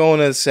 "Oh, we're going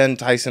to send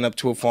Tyson up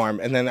to a farm."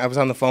 And then I was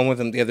on the phone with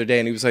him the other day,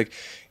 and he was like,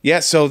 "Yeah,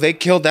 so they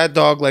killed that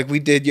dog like we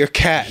did your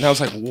cat." And I was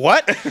like,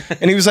 "What?"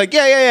 And he was like,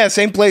 yeah,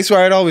 same place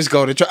where I'd always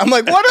go to try. I'm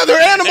like, what other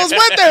animals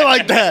went there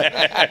like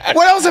that?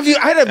 What else have you?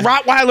 I had a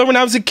Rottweiler when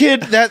I was a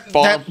kid bit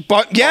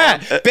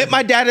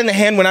my dad in the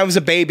hand when I was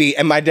a baby,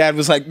 and my dad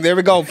was like, "There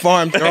we go,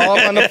 farm. They're all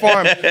on the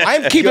farm."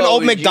 I'm keeping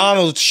old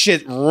McDonald's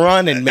shit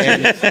running, man.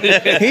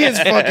 He is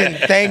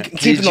fucking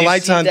keeping the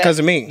lights on because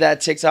of me.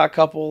 That TikTok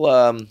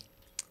couple,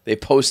 they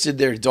posted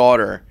their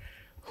daughter,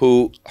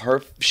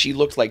 she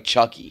looked like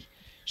Chucky.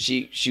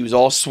 She was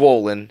all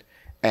swollen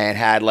and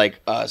had like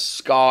a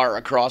scar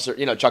across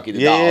her, Chucky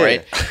the doll,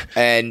 right?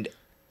 And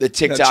the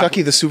TikTok,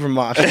 Chucky the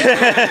supermodel.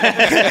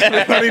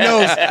 Everybody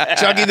knows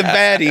Chucky the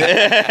baddie.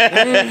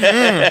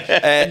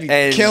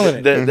 And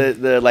killing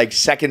it. The like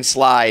second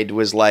slide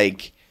was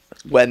like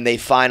when they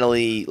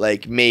finally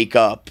like make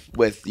up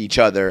with each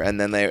other, and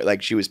then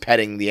she was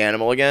petting the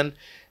animal again.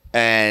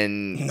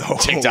 And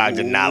TikTok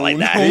did not like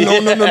that.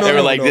 No. They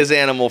were like, this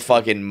animal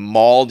fucking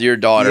mauled your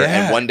daughter,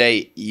 and one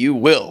day you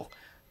will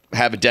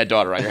have a dead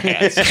daughter on your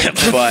hands.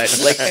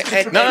 But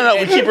like, no,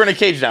 we keep her in a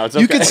cage now. It's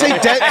okay. You could say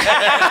dead.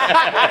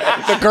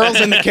 The girl's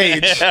in the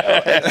cage.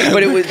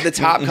 But it was the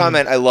top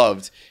comment I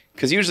loved,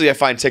 because usually I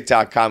find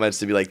TikTok comments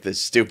to be like the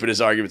stupidest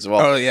arguments of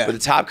all. Oh, yeah. But the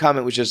top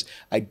comment was just,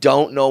 I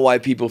don't know why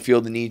people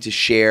feel the need to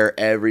share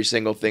every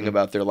single thing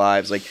about their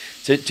lives. Like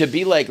to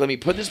be like, let me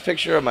put this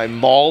picture of my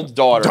mauled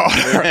daughter.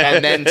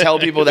 And then tell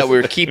people that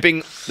we're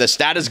keeping the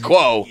status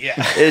quo. Yeah.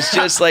 It's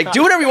just like,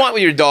 do whatever you want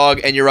with your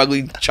dog and your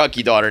ugly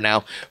Chucky daughter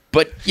now,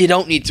 but you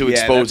don't need to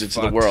expose it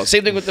to the world.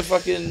 Same thing with the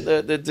fucking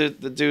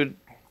the dude,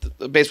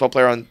 the baseball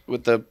player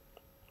with the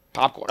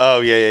popcorn.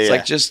 Oh yeah. It's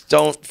like, just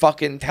don't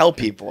fucking tell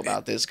people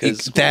about this,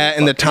 because that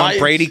and the Tom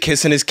Brady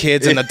kissing his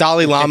kids and the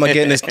Dalai Lama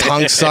getting his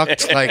tongue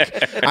sucked.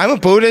 Like, I'm a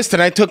Buddhist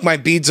and I took my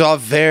beads off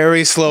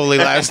very slowly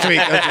last week.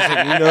 I was just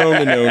like,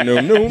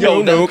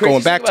 no,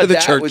 going back to the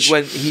church. Was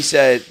when he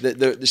said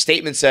the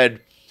statement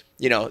said,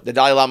 you know, the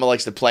Dalai Lama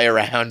likes to play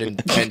around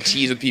and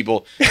tease with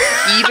people,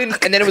 even,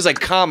 and then it was like,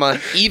 comma,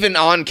 even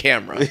on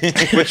camera,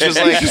 which was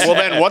like, well,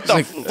 then what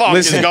the fuck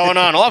is going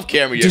on off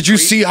camera? Did you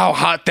see how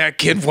hot that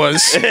kid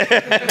was?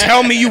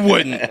 Tell me you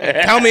wouldn't.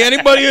 Tell me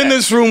anybody in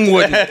this room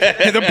wouldn't.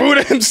 And the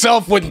Buddha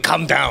himself wouldn't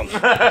come down.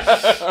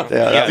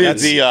 That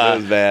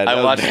was bad.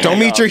 Don't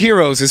meet your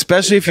heroes,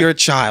 especially if you're a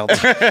child.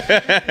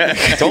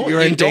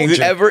 You're in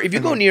danger. If you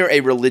go near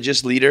a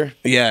religious leader,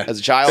 as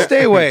a child,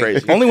 stay away.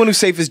 Crazy. Only one who's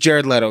safe is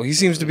Jared Leto. He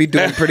seems to be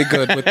doing pretty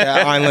good with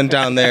that island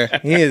down there.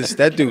 He is.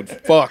 That dude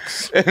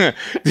fucks.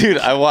 Dude,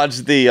 I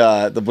watched the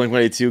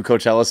Blink-182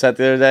 Coachella set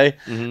the other day,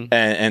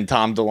 and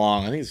Tom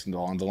DeLonge, I think it's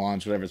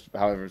DeLonge,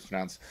 however it's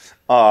pronounced.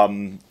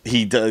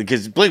 He does,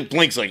 because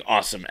Blink's like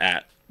awesome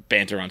at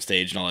banter on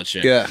stage and all that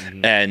shit. Yeah.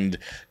 And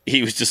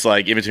he was just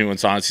like, in between one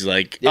songs, he's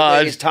like,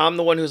 is Tom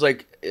the one who's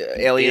like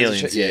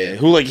aliens? Yeah.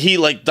 Who like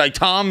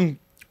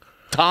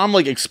Tom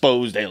like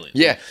exposed aliens.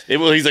 Yeah.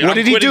 He's like, what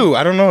did he do?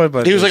 I don't know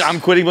about He was like,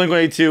 I'm quitting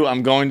Blink-182.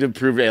 I'm going to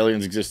prove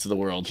aliens exist to the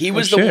world. He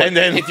was the one. And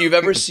then, if you've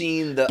ever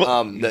seen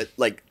the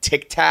like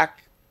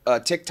TikTok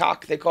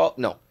they call it?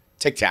 No,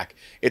 TikTok.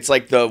 It's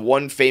like the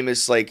one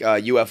famous like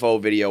UFO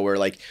video where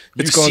like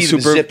you see them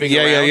zipping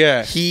around.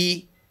 Yeah.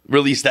 He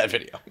released that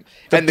video.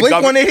 And the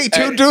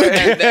Blink-182 dude.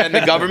 And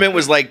the government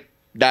was like,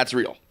 that's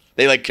real.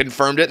 They like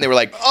confirmed it, and they were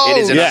like, "It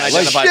is an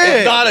unidentified."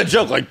 It's not a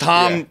joke. Like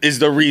Tom is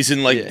the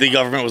reason. Like the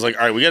government was like,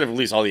 "All right, we got to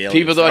release all the aliens."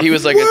 People thought he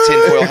was like a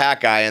tinfoil hat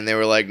guy, and they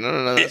were like,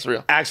 "No, that's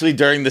real." Actually,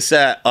 during the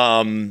set,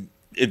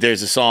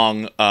 there's a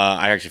song.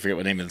 I actually forget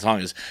what the name of the song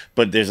is,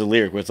 but there's a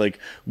lyric where it's like,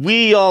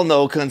 "We all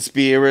know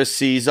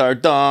conspiracies are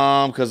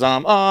dumb because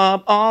I'm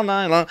up all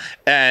night long,"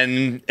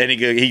 and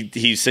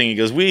he's singing. He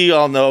goes, "We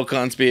all know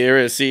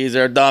conspiracies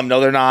are dumb."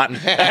 No, they're not.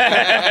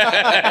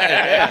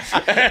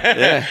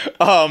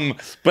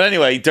 But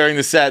anyway, during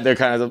the set, they're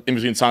kind of in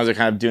between songs. They're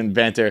kind of doing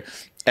banter,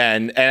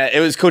 and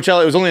it was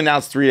Coachella. It was only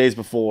announced 3 days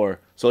before.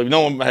 So like,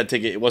 no one had a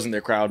ticket. It wasn't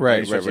their crowd,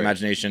 right?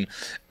 Imagination,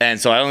 and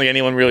so I don't think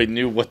anyone really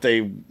knew what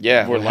they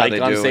were like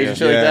on stage and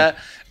shit like that.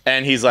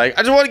 And he's like,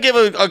 I just want to give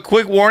a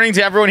quick warning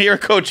to everyone here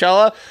at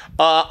Coachella.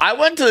 I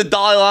went to the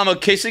Dalai Lama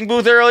kissing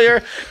booth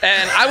earlier,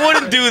 and I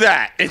wouldn't do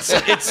that.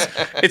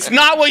 It's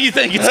not what you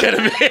think it's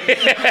gonna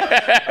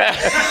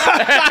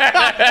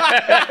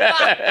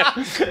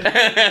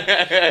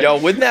be. Yo,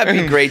 wouldn't that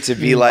be great to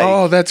be like?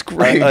 Oh, that's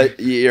great.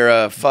 You're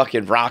a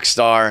fucking rock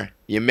star.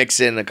 You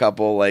mix in a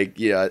couple like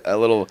a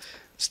little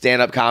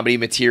stand-up comedy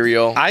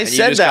material. I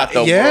said just that.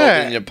 Got the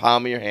world in the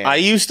palm of your hand. I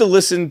used to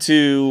listen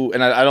to,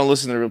 and I don't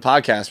listen to real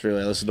podcasts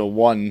really. I listen to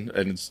one,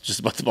 and it's just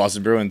about the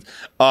Boston Bruins.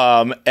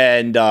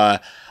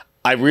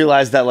 I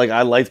realized that like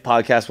I liked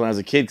podcasts when I was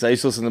a kid because I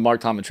used to listen to the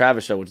Mark, Tom, and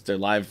Travis show, which is their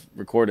live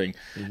recording,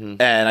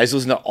 and I used to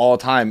listen to it all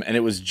the time, and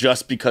it was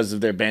just because of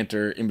their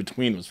banter in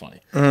between was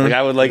funny. Like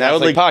I would like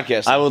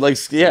podcast. I would like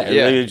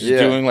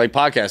doing like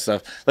podcast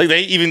stuff. Like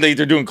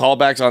they're doing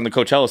callbacks on the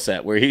Coachella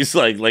set where he's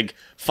like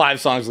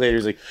 5 songs later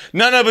he's like,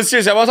 no, but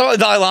seriously, I want to talk about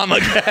the Dalai Lama.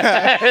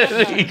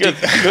 he goes,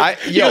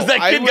 that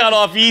kid got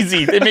off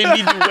easy. They made me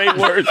do way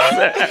worse.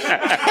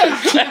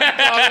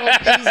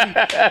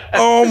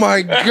 Oh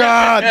my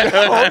god.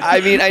 I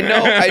mean, I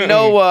know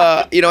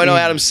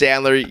Adam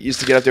Sandler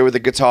used to get up there with the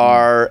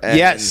guitar. And,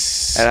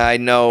 yes. And I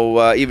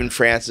know even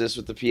Francis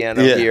with the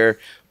piano here.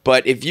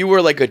 But if you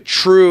were like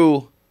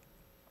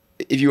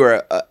if you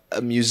were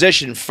a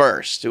musician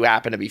first who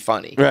happened to be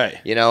funny, right?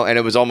 And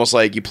it was almost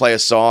like you play a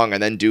song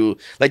and then do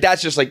like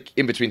that's just like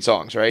in between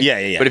songs, right?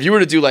 Yeah. But if you were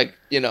to do like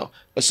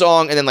a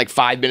song and then like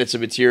 5 minutes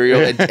of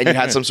material and you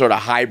had some sort of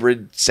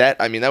hybrid set,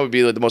 I mean that would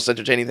be like the most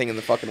entertaining thing in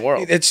the fucking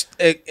world.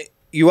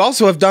 You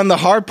also have done the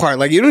hard part.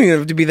 Like, you don't even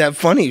have to be that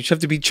funny. You just have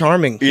to be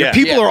charming. Yeah.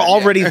 People are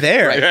already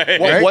there.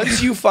 Right.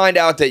 Once you find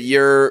out that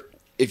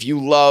if you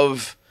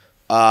love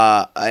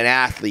an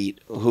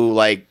athlete who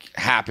like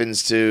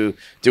happens to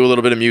do a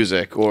little bit of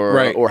music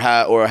or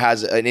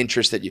has an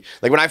interest that you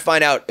like, if I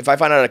find out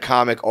a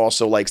comic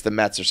also likes the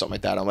Mets or something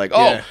like that, I'm like,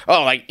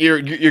 like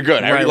you're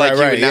good. I really like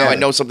you, and now I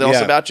know something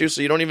else about you.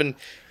 So you don't even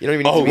need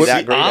to be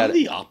that great at it. I'm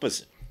the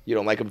opposite. You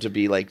don't like them to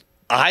be like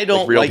I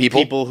don't like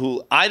people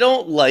who I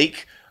don't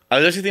like. I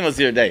was actually thinking about this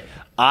the other day.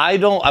 I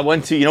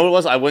went to, you know what it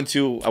was? I went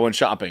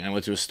shopping. I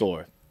went to a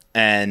store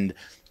and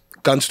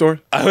gun store.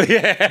 Oh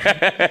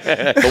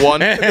yeah, the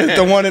one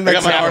in I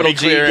got my army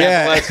clear.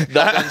 Yeah, the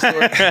gun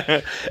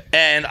store.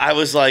 And I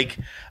was like,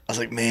 was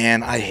like,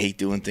 man, I hate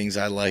doing things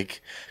I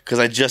like because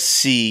I just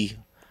see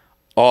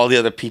all the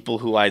other people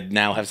who I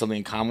now have something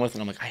in common with,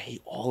 and I'm like, I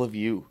hate all of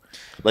you.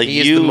 Like he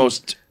is the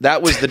most.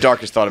 That was the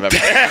darkest thought I've ever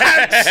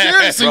had.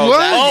 Seriously, Bro, what?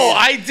 Oh,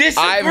 I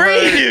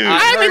disagree, dude.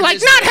 I mean, like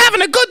not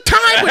having a good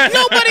time with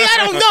nobody I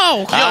don't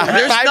know.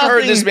 I've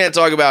heard this man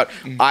talk about.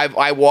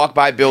 I walk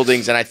by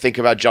buildings and I think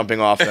about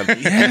jumping off them,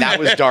 and that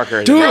was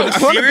darker. Dude, Bro,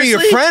 I want to be your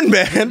friend,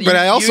 man, but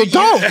I also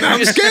don't.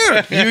 I'm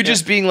scared. You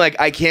just being like,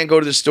 I can't go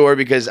to the store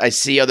because I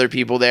see other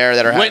people there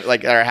that are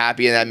that are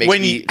happy, and that makes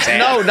me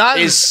sad.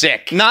 Is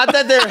sick. Not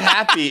that they're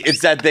happy.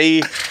 It's that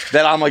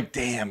I'm like,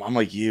 damn, I'm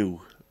like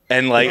you.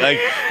 And like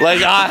when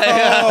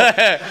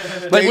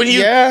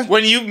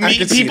you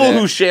meet people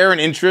who share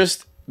an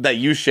interest that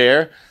you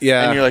share,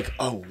 and you're like,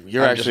 oh,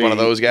 you're actually just one of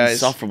those guys,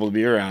 insufferable to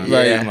be around,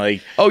 right? And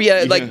like, oh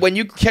yeah, like when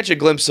you catch a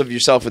glimpse of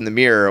yourself in the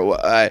mirror.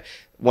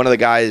 One of the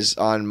guys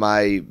on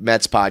my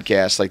Mets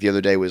podcast, like the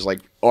other day, was like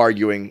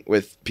arguing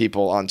with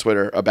people on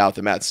Twitter about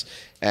the Mets,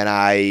 and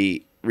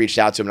I reached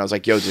out to him and I was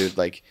like, yo, dude,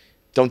 like,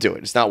 don't do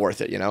it. It's not worth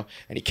it, you know?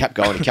 And he kept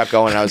going.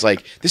 And I was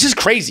like, this is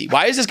crazy.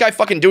 Why is this guy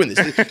fucking doing this?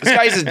 This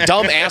guy is a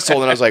dumb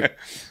asshole. And I was like,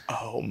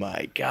 oh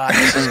my God,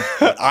 this is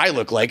what I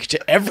look like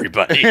to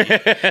everybody.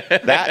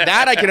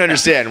 That I can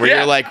understand, where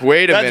you're like,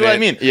 wait a minute. That's what I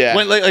mean. Yeah.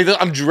 When, like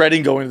I'm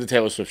dreading going to the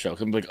Taylor Swift show.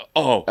 I'm like,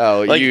 all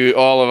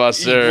of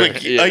us are.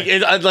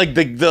 Like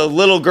the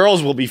little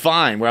girls will be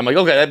fine. Where I'm like,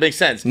 okay, that makes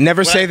sense.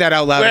 Never say that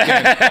out loud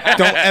again.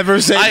 Don't ever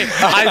say I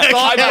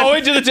thought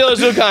going to the Taylor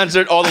Swift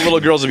concert, all the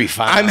little girls will be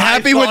fine. I'm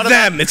happy with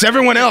them. It's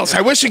everyone else.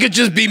 I wish it could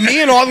just be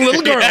me and all the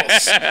little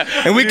girls.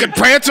 And we could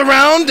prance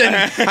around, and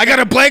I got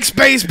a blank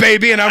space,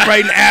 baby, and I'm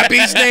writing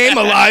Abby's name,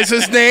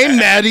 Eliza's name,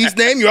 Maddie's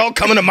name. You're all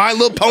coming to My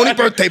Little Pony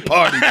birthday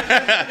party.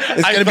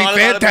 It's going to be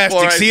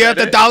fantastic. See you at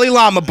the Dalai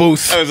Lama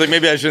booth. I was like,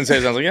 maybe I shouldn't say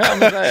it. I was like,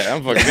 yeah,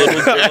 I'm fucking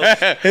little girls.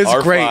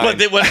 It's great. But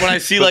when I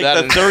see like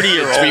the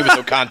 30-year-old tweet with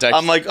no context,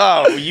 I'm like,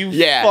 oh, you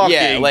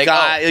fucking like,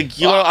 guy. I'm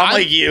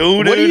like,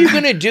 you, dude. What are you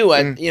going to do?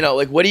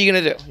 What are you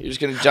going to do? You're just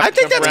going to jump I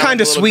think that's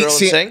kind of sweet.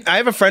 See, I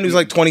have a friend who's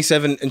like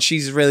 27, and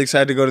she's really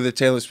excited to go to the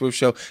Taylor Swift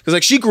show because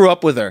like she grew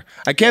up with her.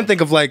 I can't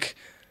think of like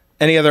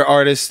any other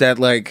artist that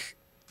like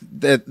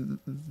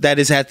that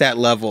is at that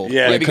level.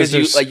 Yeah, like, because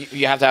you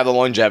have to have the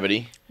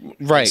longevity,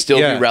 right? Still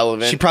be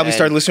relevant. She probably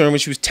started listening to her when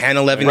she was 10,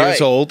 11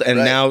 years old, and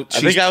now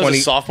she's 20. I think I was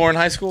a sophomore in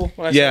high school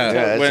when I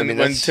started.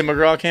 When Tim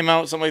McGraw came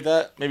out, something like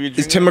that. Maybe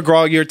is Tim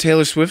McGraw your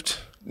Taylor Swift?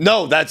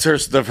 No, that's her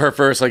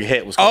first like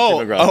hit was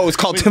called Tim McGraw. Oh, it's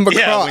called Tim McGraw.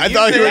 Yeah, I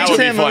thought you were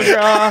Tim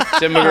McGraw.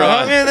 Tim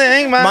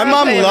McGraw. My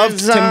mom loved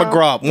Tim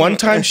McGraw. One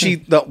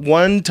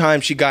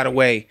time she got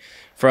away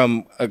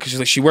from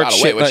because she worked.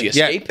 She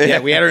escaped? Yeah,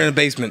 we had her in the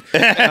basement.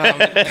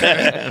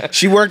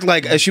 She worked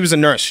like she was a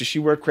nurse. So she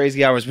worked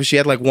crazy hours, but she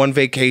had like one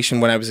vacation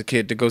when I was a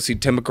kid to go see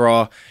Tim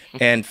McGraw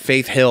and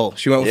Faith Hill.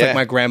 She went with like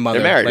my grandmother.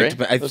 They're married,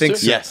 like, right? I think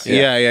so. Yes.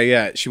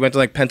 Yeah. She went to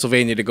like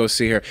Pennsylvania to go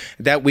see her.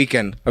 That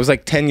weekend, I was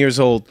like 10 years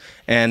old,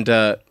 and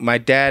my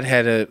dad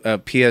had a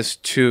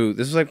PS2.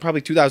 This was like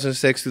probably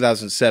 2006,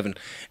 2007,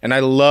 and I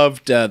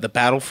loved the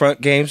Battlefront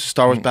games,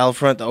 Star Wars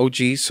Battlefront, the OG.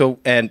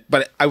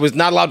 But I was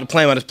not allowed to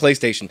play them on his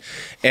PlayStation,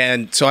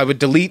 and so I would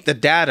delete the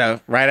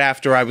data right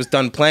after I was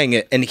done playing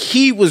it. And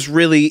he was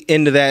really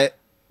into that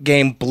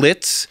game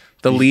Blitz.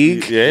 The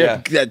league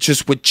that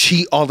just would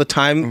cheat all the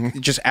time,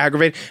 just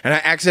aggravate. And I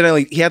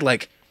he had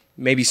like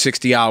maybe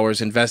 60 hours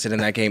invested in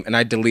that game, and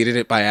I deleted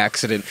it by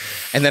accident.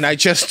 And then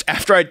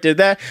after I did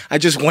that, I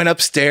just went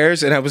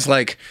upstairs and I was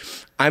like,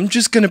 I'm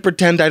just going to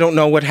pretend I don't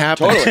know what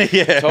happened.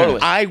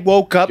 Totally. I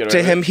woke up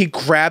to him. He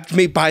grabbed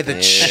me by the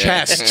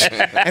chest.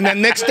 And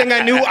then next thing I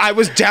knew, I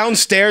was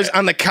downstairs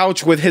on the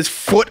couch with his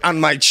foot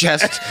on my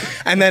chest.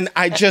 And then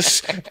I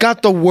just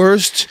got the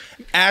worst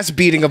ass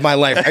beating of my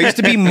life. I used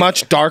to be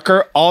much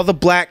darker. All the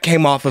black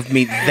came off of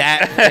me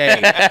that day.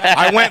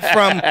 I went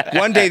from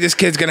one day this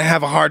kid's going to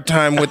have a hard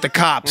time with the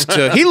cops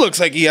to he looks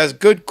like he has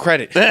good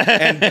credit.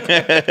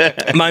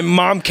 And my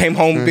mom came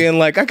home being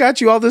like, I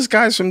got you all this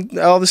stuff from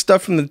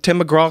the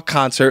Tim McGraw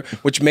concert,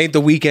 which made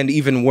the weekend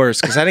even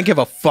worse because I didn't give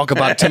a fuck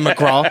about Tim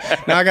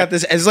McGraw. Now I got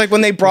this. It's like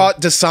when they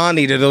brought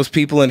Dasani to those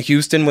people in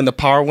Houston when the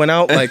power went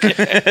out. Like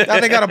now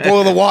they got to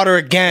boil the water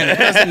again. It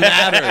doesn't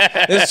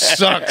matter. This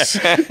sucks.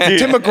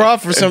 Tim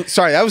McGraw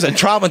that was a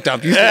trauma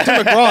dump. You said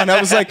Tim McGraw, and I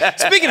was like,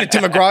 speaking of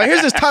Tim McGraw,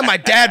 here's this time my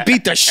dad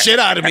beat the shit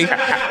out of me.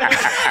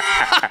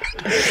 That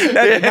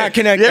did not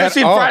connect. You ever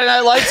seen Friday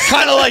Night Lights?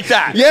 Kind of like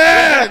that.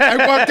 Yeah,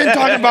 I walked in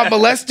talking about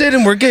molested,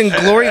 and we're getting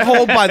glory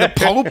holed by the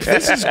Pope.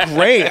 This is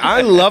great.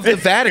 I love the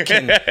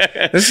Vatican.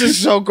 This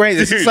is so great.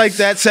 This is like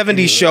that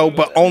 70s show,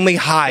 but only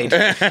hide.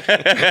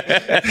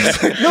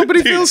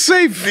 Nobody feels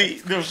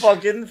safe. The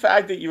fucking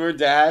fact that your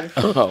dad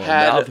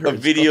had a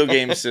video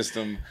game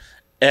system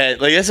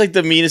And like that's like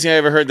the meanest thing I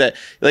ever heard. That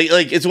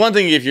like it's one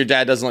thing if your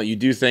dad doesn't let you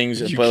do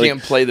things, You but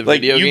can't play the like,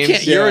 video you games.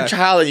 Can't, You're a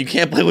child and you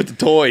can't play with the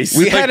toys.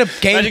 We Like, had a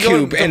imagine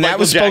going GameCube, to and that Michael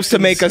was supposed to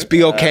make us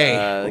be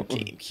okay.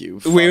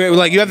 GameCube. We were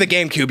like, you have the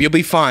GameCube, you'll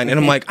be fine. And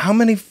I'm like, how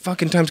many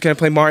fucking times can I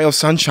play Mario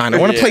Sunshine? I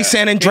want to play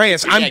San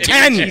Andreas. I'm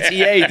 10.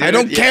 GTA, dude. I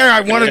don't care. I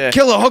want to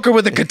kill a hooker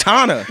with a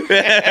katana.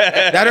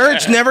 That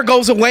urge never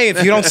goes away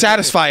if you don't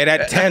satisfy it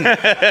at 10.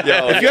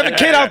 If you have a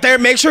kid out there,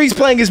 make sure he's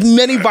playing as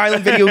many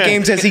violent video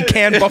games as he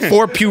can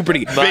before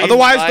puberty.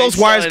 Otherwise, those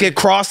wires get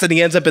crossed and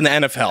he ends up in the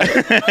NFL.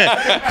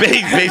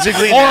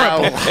 Basically,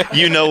 Horrible. now,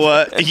 you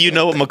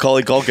know what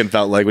Macaulay Culkin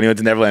felt like when he went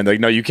to Neverland. Like,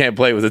 no, you can't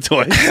play with the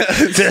toys.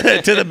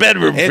 to the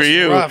bedroom It's for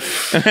you.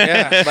 rough.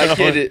 Yeah.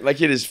 My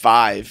kid is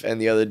 5,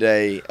 and the other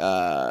day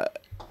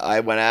I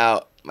went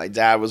out. My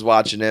dad was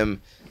watching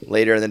him.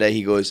 Later in the day,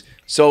 he goes,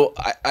 "So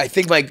I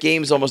think my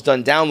game's almost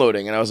done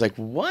downloading," and I was like,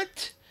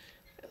 "What?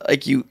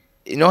 Like you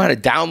know how to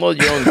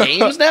download your own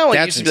games now?" Like,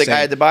 it used to be like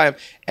I had to buy them,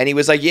 and he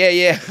was like,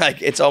 "Yeah,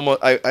 like it's almost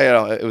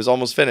it was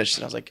almost finished."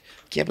 And I was like,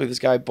 "I can't believe this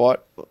guy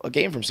bought a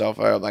game for himself."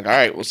 I'm like, "All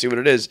right, we'll see what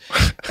it is."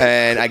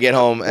 And I get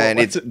home and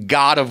it's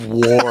God of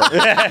War,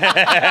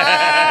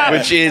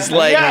 which is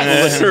like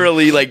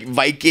literally like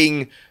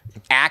Viking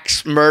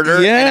axe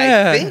murder, Yeah.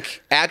 and I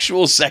think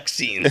actual sex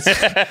scenes.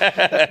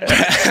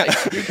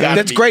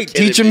 That's great.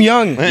 Teach him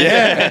young.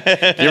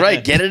 Yeah, you're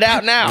right. Get it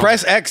out now.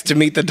 Press X to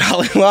meet the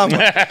Dalai Lama.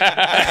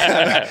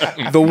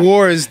 The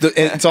war is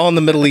it's all in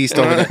the Middle East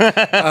over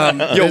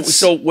there. Yo,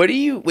 so what do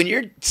you when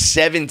you're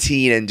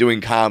 17 and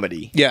doing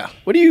comedy? Yeah.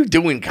 What are you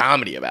doing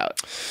comedy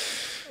about?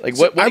 Like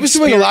what I was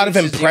doing a lot of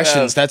experiences do you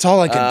impressions. have? That's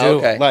all I could do.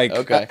 Okay, Like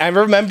okay. I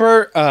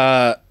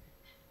remember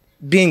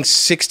being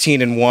 16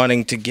 and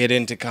wanting to get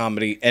into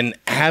comedy and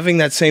having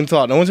that same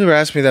thought. No one's ever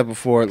asked me that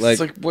before. Like,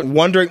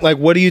 wondering, like,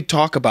 what do you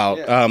talk about?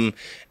 Yeah.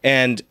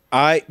 And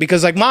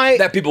because like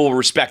that people will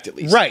respect at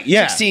least. Right,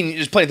 yeah. 16,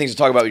 there's plenty of things to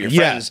talk about with your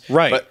Yeah, friends.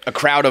 right. But a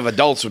crowd of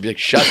adults would be like,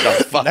 shut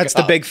the fuck That's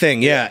up. the big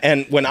thing, yeah.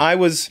 And when I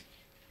was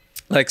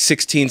like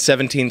 16,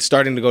 17,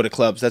 starting to go to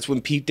clubs, that's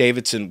when Pete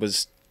Davidson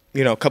was,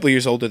 a couple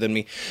years older than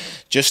me,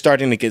 just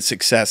starting to get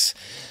success.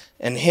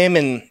 And him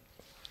and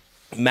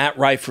Matt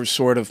Rife were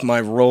sort of my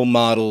role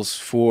models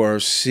for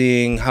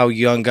seeing how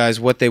young guys,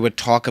 what they would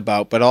talk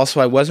about. But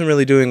also I wasn't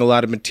really doing a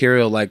lot of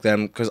material like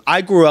them because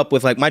I grew up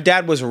with my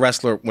dad was a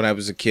wrestler when I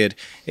was a kid.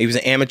 He was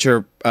an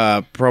amateur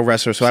pro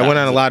wrestler. So I went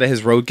on a lot of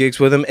his road gigs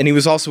with him. And he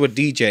was also a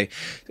DJ.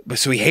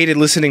 So he hated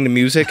listening to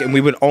music. And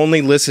we would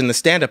only listen to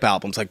stand-up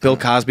albums like Bill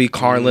Cosby,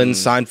 Carlin,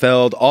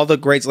 Seinfeld, all the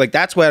greats. Like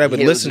that's what I would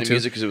listen to.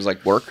 Music because it was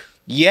like work.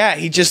 Yeah,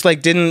 he just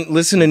didn't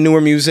listen to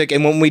newer music,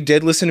 and when we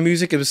did listen to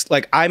music, it was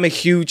like I'm a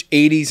huge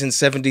 80s and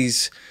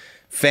 70s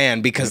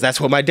fan because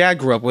that's what my dad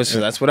grew up with, so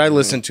that's what I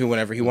listened to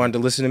whenever he wanted to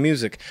listen to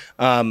music.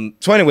 So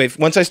anyway,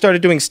 once I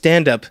started doing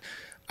stand-up,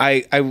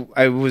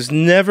 I was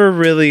never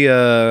really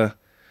you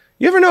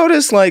ever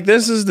notice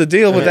this is the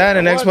deal with that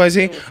and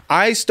XYZ?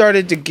 I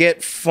started to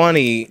get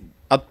funny.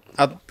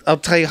 I'll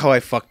tell you how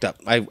I fucked up.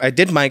 I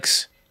did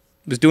mics,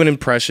 was doing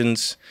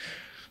impressions.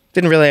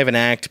 Didn't really have an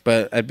act,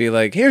 but I'd be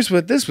like, here's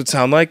what this would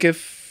sound like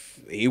if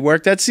he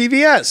worked at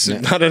CVS.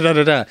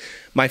 Yeah.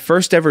 My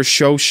first ever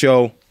show was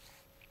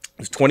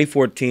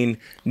 2014,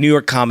 New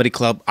York Comedy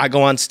Club. I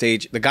go on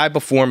stage. The guy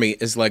before me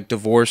is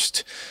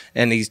divorced,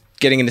 and he's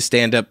getting into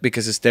stand-up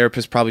because his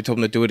therapist probably told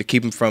him to do it to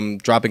keep him from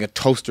dropping a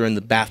toaster in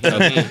the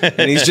bathtub.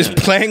 And he's just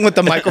playing with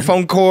the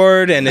microphone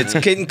cord, and it's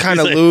getting kind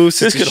of loose.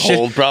 This could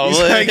hold, probably.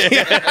 What's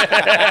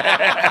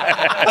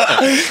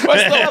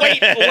the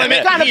weight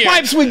limit? What kind of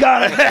pipes we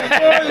got? Is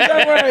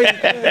that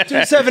right?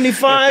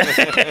 275.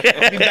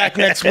 I'll be back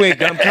next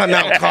week. I'm cutting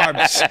out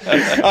carbs.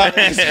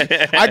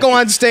 I go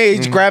on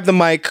stage, grab the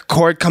mic,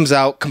 cord comes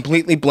out,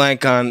 completely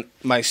blank on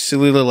my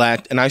silly little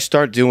act, and I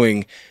start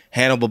doing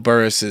Hannibal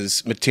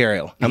Buress's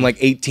material. I'm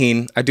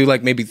 18. I do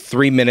maybe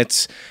 3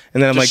 minutes,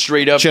 and then I'm Just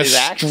straight up just his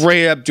act?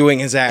 straight up doing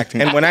his act.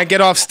 And when I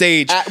get off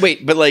stage,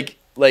 Wait, but like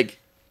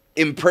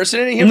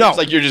impersonating him? No. It's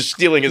like you're just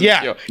stealing his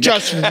yeah,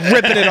 just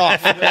ripping it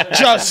off,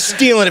 just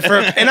stealing it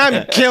and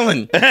I'm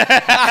killing.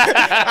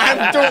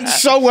 I'm doing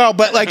so well,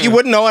 but you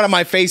wouldn't know it on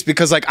my face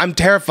because I'm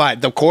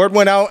terrified. The cord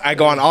went out. I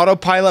go on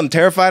autopilot. I'm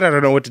terrified. I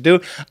don't know what to do.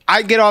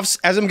 I get off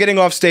as I'm getting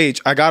off stage.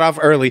 I got off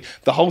early.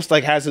 The host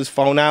has his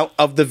phone out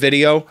of the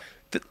video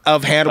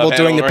of Hannibal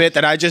doing the bit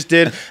that I just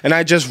did, and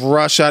I just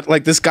rush out.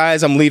 This guy,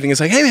 as I'm leaving, is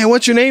like, "Hey man,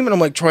 what's your name?" And I'm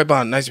like, "Troy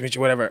Bond. Nice to meet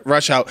you." Whatever.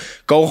 Rush out.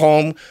 Go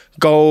home.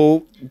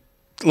 Go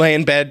lay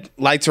in bed.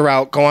 Lights are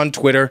out. Go on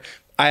Twitter.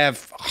 I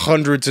have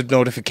hundreds of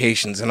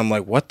notifications, and I'm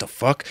like, what the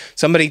fuck?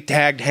 Somebody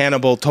tagged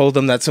Hannibal, told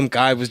them that some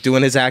guy was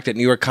doing his act at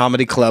New York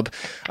Comedy Club.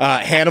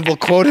 Hannibal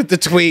quoted the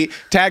tweet,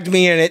 tagged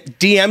me in it,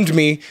 DM'd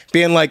me,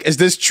 being like, is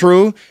this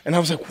true? And I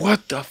was like,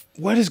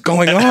 what is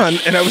going on?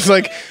 And I was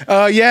like,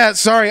 yeah,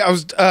 sorry, I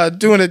was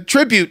doing a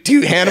tribute to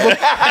you, Hannibal.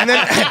 And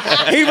then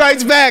he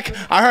writes back,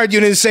 I heard you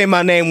didn't say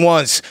my name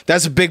once.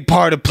 That's a big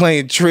part of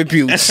playing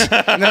tributes.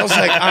 And I was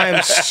like, I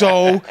am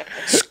so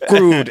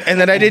screwed. And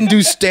then I didn't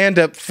do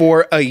stand-up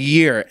for a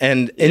year.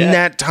 And in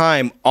that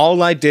time,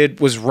 all I did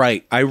was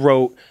write. I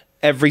wrote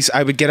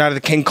I would get out of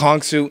the King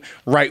Kong suit,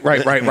 right.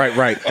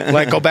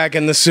 Like go back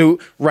in the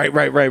suit,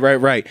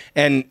 right.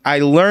 And I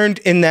learned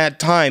in that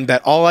time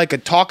that all I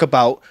could talk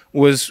about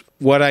was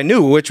what I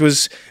knew, which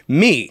was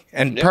me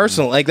and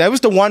personal. Like that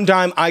was the one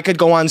time I could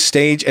go on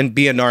stage and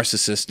be a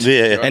narcissist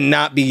and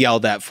not be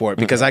yelled at for it,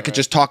 because I could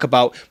just talk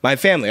about my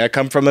family. I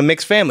come from a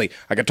mixed family.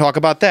 I could talk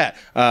about that.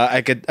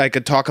 I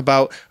could talk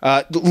about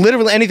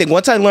literally anything.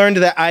 Once I learned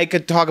that I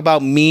could talk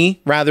about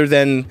me rather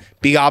than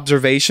be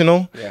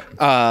observational,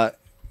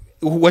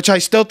 which I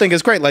still think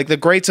is great. Like the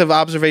greats of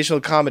observational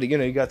comedy, you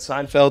know, you got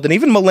Seinfeld, and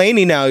even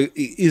Mulaney now,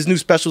 his new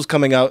special's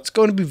coming out. It's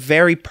going to be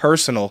very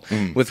personal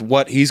with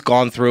what he's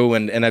gone through.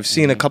 And I've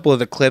seen a couple of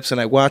the clips, and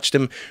I watched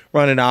him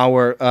run an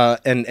hour.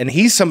 And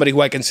he's somebody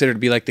who I consider to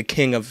be like the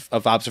king of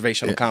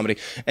observational comedy.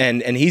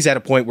 And he's at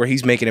a point where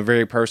he's making it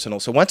very personal.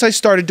 So once I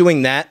started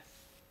doing that,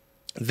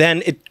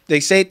 then they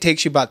say it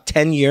takes you about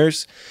 10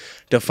 years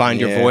to find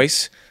your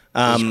voice.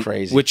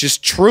 Crazy. Which is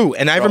true.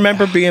 And I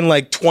remember being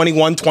like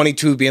 21,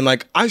 22, being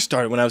like, I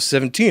started when I was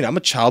 17. I'm a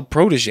child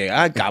protege.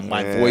 I got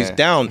my voice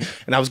down.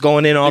 And I was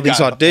going in all these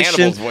auditions.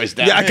 Hannibal's voice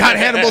down. Yeah, I got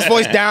Hannibal's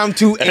voice down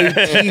to a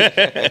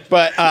T.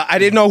 But I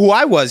didn't know who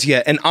I was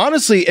yet. And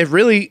honestly,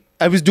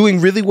 I was doing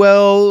really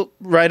well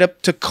right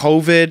up to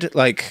COVID.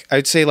 Like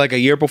I'd say like a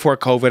year before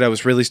COVID, I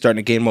was really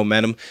starting to gain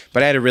momentum,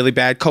 but I had a really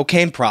bad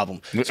cocaine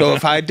problem. So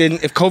if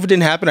COVID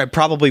didn't happen, I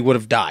probably would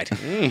have died.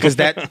 Because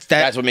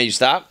that's what made you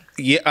stop?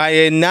 Yeah,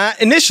 I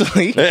not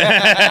initially.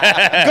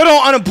 Good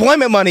old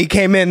unemployment money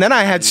came in. Then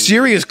I had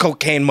serious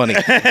cocaine money.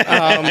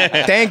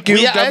 Thank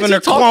you, Governor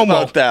Cuomo.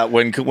 About that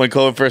when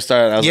COVID first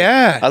started. I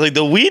was like,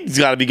 the weed's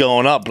got to be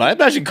going up, but I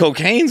imagine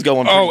cocaine's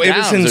going. Oh, it down.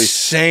 was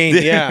insane.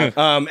 Yeah.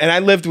 And I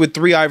lived with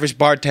 3 Irish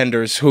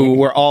bartenders who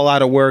were all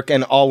out of work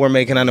and all were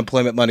making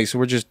unemployment money. So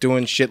we're just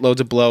doing shitloads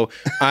of blow.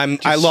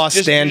 I lost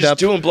stand up.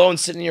 Doing blow and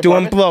sitting in your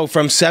doing apartment? blow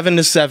from 7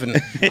 to 7.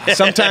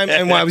 Sometimes,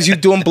 and when I was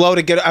doing blow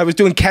I was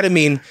doing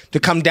ketamine to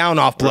come down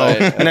off blow,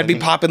 and I'd be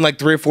popping like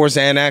 3 or 4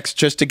 Xanax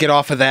just to get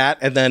off of that,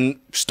 and then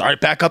start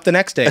back up the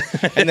next day.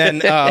 And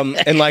then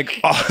and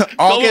like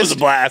August was a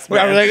blast, man.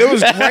 I was like, it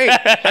was great.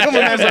 I don't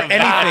remember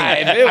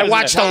anything. I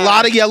watched a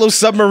lot of Yellow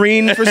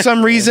Submarine for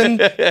some reason.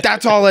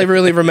 That's all I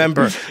really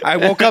remember. I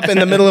woke up in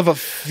the middle of a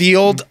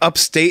field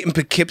upstate in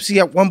Poughkeepsie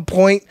at one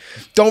point.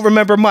 Don't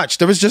remember much.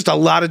 There was just a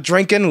lot of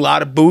drinking, a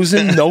lot of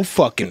boozing, no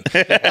fucking.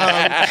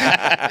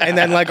 And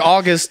then like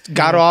August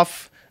got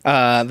off.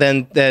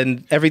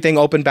 Then everything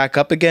opened back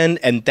up again,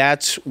 and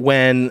that's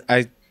when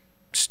I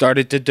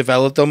started to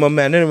develop the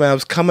momentum. And I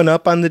was coming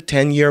up on the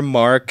 10-year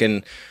mark,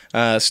 and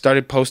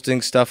started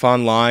posting stuff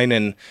online,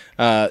 and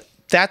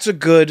that's a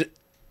good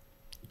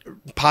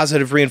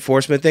positive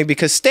reinforcement thing,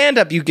 because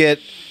stand-up you get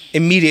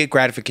immediate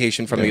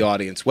gratification from the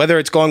audience, whether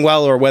it's going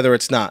well or whether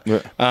it's not.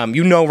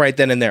 You know right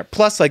then and there.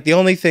 Plus, like the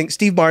only thing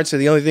Steve Martin said,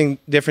 the only thing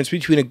difference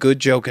between a good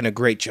joke and a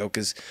great joke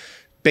is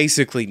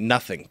basically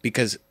nothing,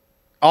 because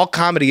all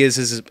comedy is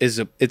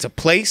it's a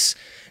place,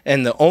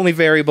 and the only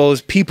variable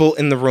is people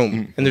in the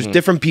room. And there's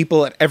different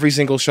people at every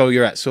single show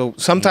you're at. So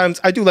sometimes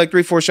I do like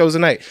 3-4 shows a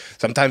night.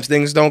 Sometimes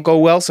things don't go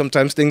well.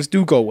 Sometimes things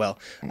do go well.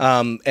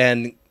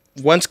 And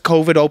once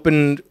COVID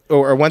opened,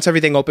 or once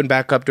everything opened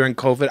back up during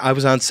COVID, I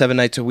was on 7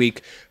 nights a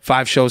week,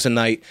 5 shows a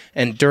night.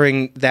 And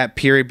during that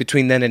period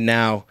between then and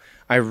now,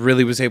 I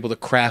really was able to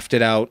craft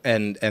it out,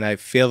 and I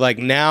feel like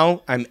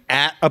now I'm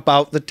at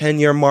about the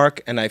 10-year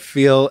mark, and I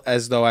feel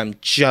as though I'm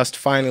just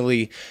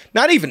finally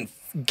not even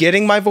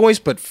getting my voice,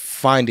 but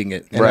finding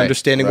it and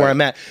understanding where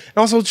I'm at. And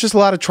also, it's just a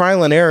lot of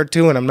trial and error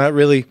too, and I'm not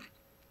really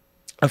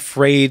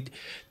afraid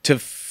to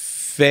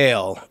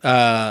fail.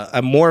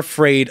 I'm more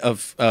afraid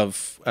of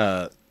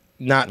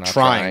not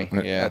trying.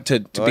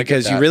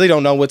 Because you really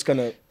don't know what's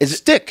gonna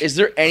stick. Is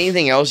there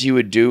anything else you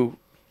would do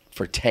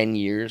for 10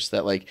 years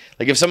that like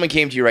if someone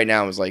came to you right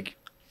now and was like,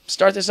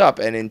 start this up,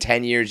 and in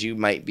 10 years you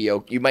might be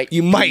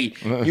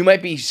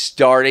be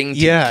starting to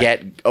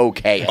get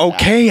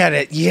okay at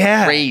it.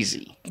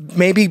 Crazy.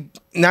 Maybe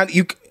not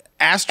you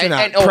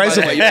astronaut,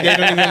 president. You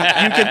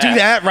could do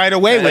that right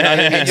away without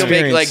any experience.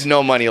 You'll make like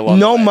no money along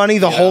no money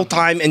the whole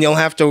time, and you'll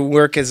have to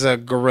work as a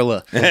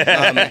gorilla.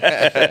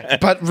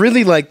 But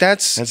really, like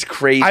that's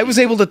crazy. I was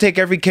able to take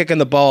every kick in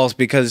the balls,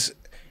 because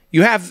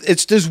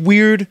it's this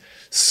weird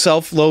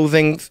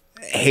self-loathing,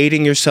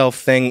 hating yourself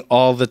thing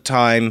all the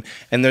time,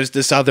 and there's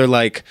this other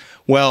like,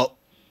 well,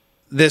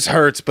 this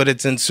hurts, but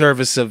it's in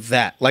service of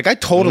that. Like I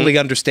totally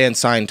understand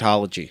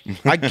Scientology.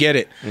 I get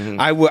it.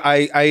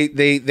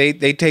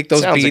 They take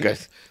those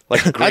beats.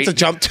 Like that's a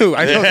jump too.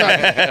 I know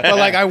that. But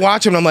like I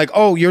watch them, and I'm like,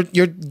 oh, you're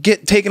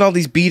taking all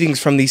these beatings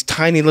from these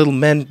tiny little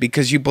men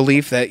because you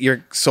believe that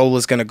your soul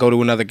is going to go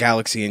to another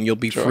galaxy and you'll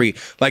be free.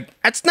 Like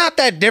that's not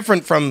that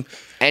different from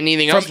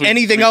anything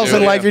else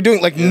in life you're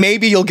doing. Like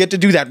maybe you'll get to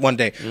do that one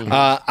day.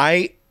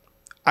 I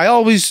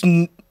always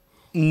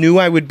knew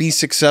I would be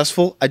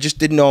successful. I just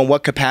didn't know in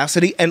what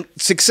capacity. And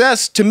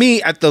success to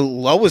me at the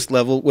lowest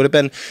level would have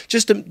been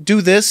just to do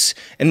this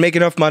and make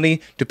enough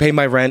money to pay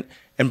my rent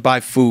and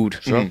buy food.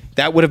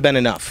 That would have been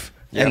enough.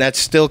 And that's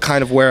still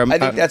kind of where I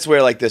think that's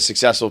where like the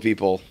successful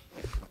people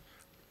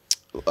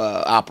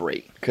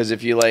operate. Because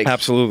if you like,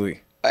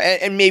 Absolutely.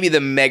 and maybe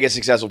the mega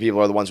successful people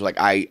are the ones who are like,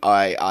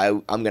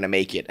 I'm gonna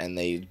make it, and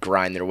they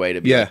grind their way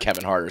to be like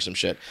Kevin Hart or some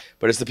shit.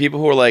 But it's the people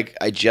who are like,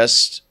 I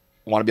just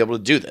want to be able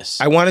to do this.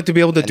 I wanted to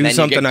be able to do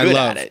something I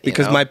love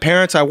because my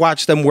parents, I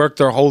watched them work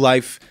their whole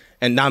life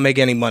and not make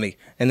any money,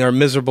 and they're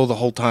miserable the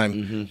whole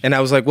time. And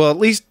I was like, well, at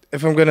least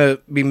if I'm gonna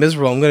be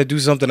miserable, I'm gonna do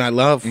something I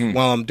love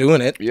while I'm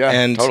doing it. Yeah,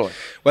 and totally.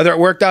 Whether it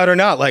worked out or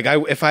not, like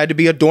if I had to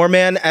be a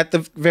doorman at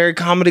the very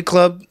comedy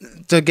club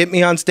to get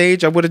me on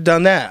stage, I would have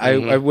done that.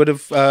 I would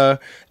have.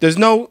 There's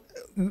no.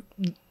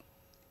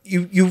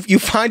 You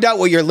find out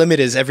what your limit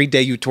is every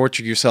day you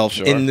torture yourself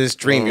in this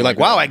dream. You're like,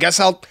 wow, I guess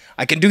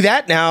I can do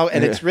that now.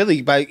 And it's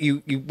really by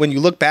you when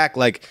you look back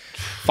like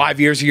 5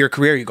 years of your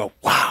career, you go,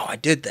 wow, I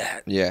did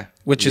that. Yeah.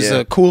 Which is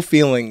a cool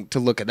feeling to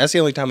look at. That's the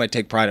only time I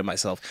take pride in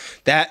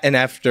myself. That and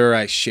after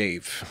I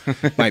shave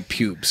my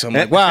pubes. I'm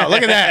like, wow,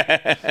 look at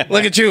that.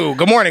 Look at you.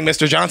 Good morning,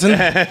 Mr. Johnson.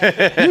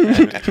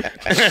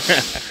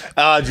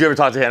 Did you ever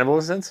talk to Hannibal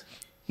since?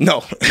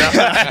 No.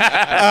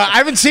 I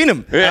haven't seen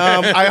him.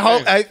 I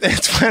hope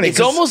it's funny. It's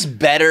almost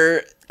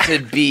better to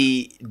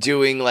be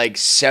doing like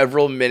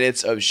several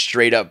minutes of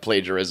straight up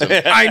plagiarism.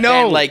 I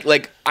know.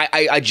 And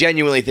I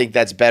genuinely think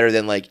that's better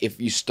than like if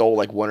you stole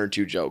like one or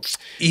two jokes.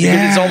 Yeah.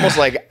 Because it's almost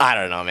like, I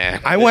don't know,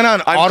 man. I went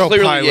on I'm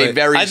autopilot. clearly a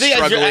very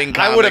struggling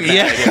comic.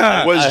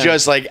 Yeah. Was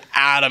just like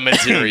out of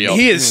material.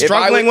 He is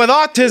struggling with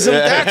autism,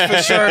 that's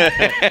for sure.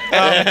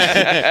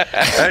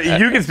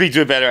 You can speak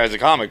to it better as a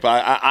comic,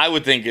 but I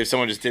would think if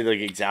someone just did like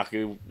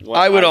exactly what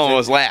I would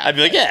almost laugh. I'd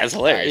be like, yeah, it's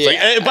hilarious.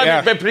 Yeah.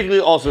 Like, but particularly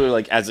also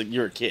like as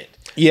you're a kid.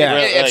 Yeah.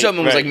 If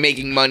someone was like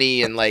making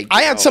money and like,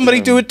 I had somebody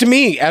do it to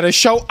me at a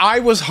show I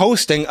was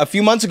hosting a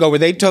few months ago where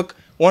they took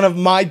one of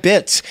my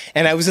bits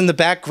and I was in the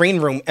back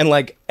green room and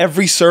like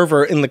every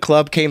server in the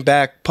club came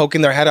back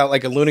poking their head out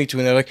like a Looney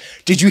Tune. They're like,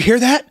 did you hear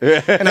that?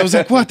 And I was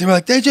like, what? They were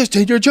like, they just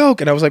did your joke.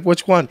 And I was like,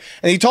 which one?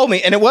 And he told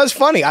me, and it was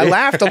funny. I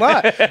laughed a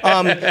lot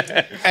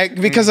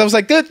because I was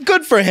like,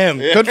 good for him.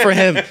 Good for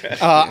him.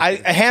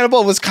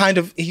 Hannibal was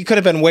he could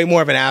have been way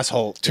more of an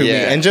asshole to me.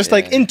 And just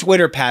like in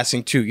Twitter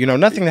passing too, you know,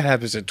 nothing that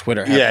happens in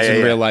Twitter happens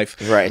in real life.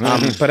 Right.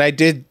 But I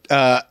did,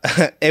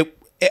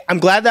 I'm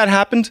glad that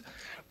happened.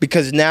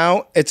 Because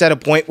now it's at a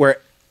point where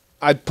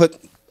I put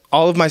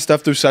all of my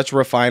stuff through such a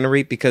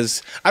refinery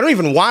because I don't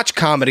even watch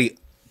comedy,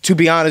 to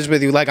be honest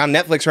with you, like on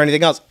Netflix or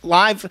anything else.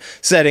 Live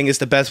setting is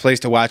the best place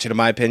to watch it, in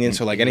my opinion.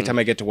 So like anytime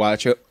I get to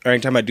watch it, or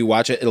anytime I do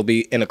watch it, it'll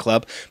be in a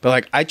club. But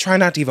like I try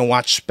not to even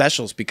watch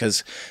specials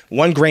because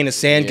one grain of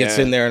sand gets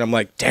in there and I'm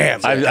like,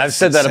 damn. I've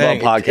said that about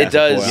podcasts. It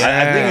does. Before.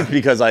 I think it's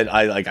because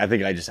I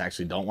think I just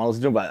actually don't want to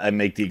listen to it, but I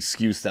make the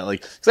excuse that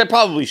like, because I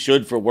probably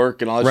should for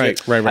work and all that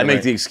shit. I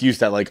make the excuse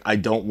that like I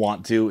don't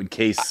want to in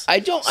case I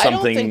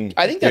think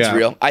that's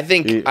real. I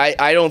think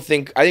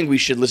we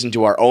should listen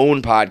to our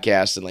own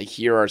podcast and like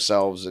hear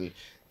ourselves and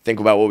think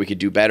about what we could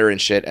do better and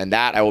shit, and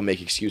that I will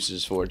make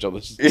excuses for. You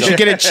should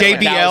get a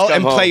JBL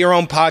and play your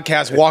own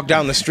podcast, walk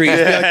down the street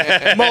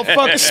and be like,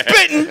 motherfucker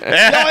spitting.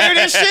 Y'all hear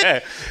this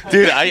shit?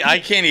 Dude, I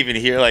can't even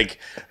hear, like,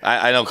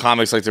 I know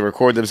comics like to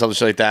record themselves and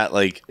shit like that.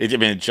 Like, it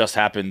just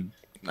happened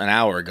an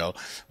hour ago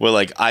where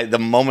like the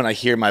moment I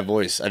hear my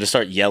voice I just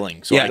start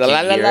yelling so I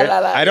can't hear it.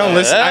 I don't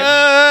listen.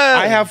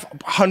 I have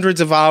hundreds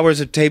of hours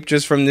of tape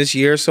just from this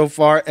year so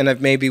far and I've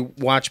maybe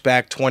watched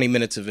back 20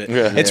 minutes of it.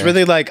 It's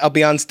really like I'll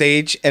be on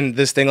stage and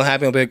this thing will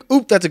happen. I'll be like,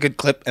 oop, that's a good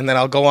clip, and then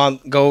I'll go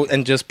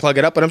and just plug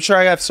it up. But I'm sure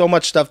I have so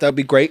much stuff that would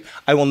be great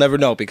I will never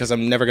know because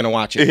I'm never gonna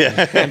watch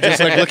it. I'm just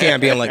like looking at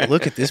it being like,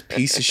 look at this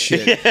piece of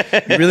shit.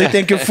 You really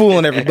think you're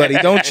fooling everybody,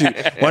 don't you?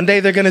 One day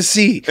they're gonna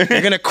see.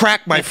 You're gonna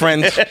crack, my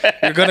friend.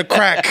 You're gonna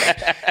crack.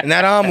 And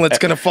that omelet's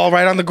gonna fall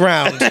right on the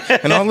ground,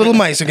 and all the little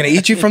mice are gonna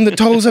eat you from the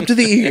toes up to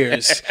the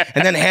ears,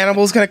 and then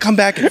Hannibal's gonna come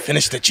back and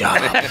finish the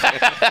job,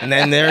 and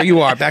then there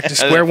you are, back to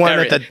square one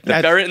at the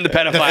ferret and the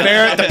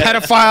pedophile, the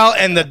pedophile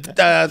and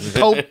the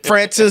Pope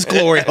Francis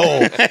glory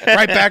hole,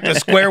 right back to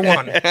square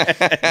one.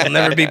 You'll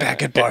never be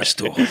back at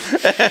Barstool.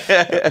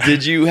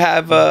 Did you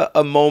have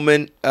a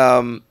moment?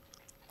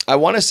 I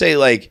want to say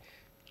like.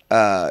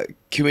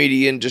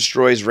 Comedian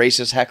destroys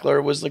racist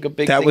heckler was like a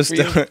big thing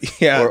for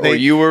you? Or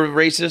you were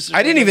racist?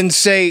 I didn't even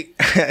say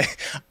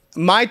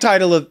my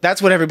title of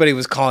that's what everybody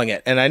was calling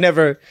it, and I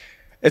never.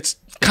 It's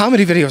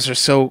comedy videos are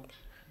so.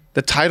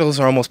 The titles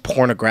are almost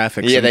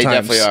pornographic. Yeah,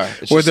 sometimes, they definitely are.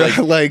 It's where just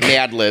they're like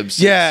Mad Libs.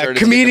 Yeah,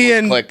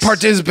 comedian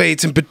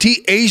participates in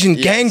petite Asian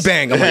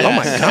gangbang. I'm like, oh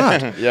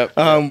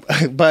my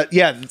god. But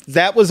yeah,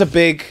 that was a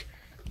big.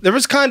 There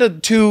was kind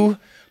of two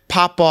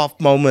pop-off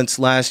moments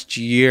last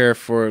year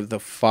for the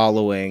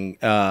following,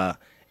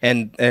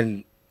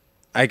 and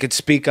I could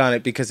speak on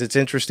it because it's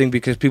interesting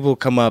because people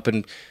come up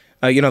and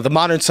the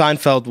modern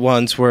Seinfeld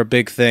ones were a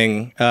big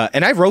thing,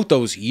 and I wrote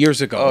those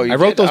years ago. I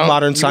wrote those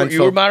modern Seinfeld.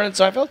 You were modern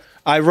Seinfeld?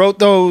 I wrote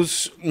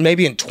those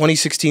maybe in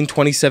 2016,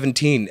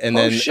 2017, and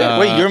then shit.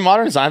 Wait, you're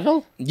modern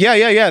Seinfeld?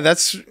 Yeah.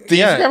 That's the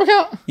Instagram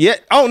account. Yeah.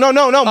 Oh no.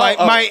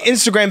 My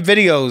Instagram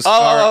videos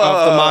are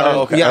of the modern.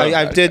 Okay. Yeah,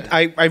 I did.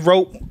 I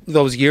wrote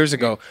those years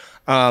ago.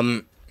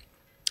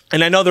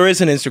 And I know there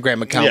is an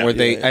Instagram account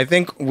where I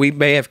think we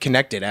may have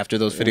connected after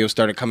those videos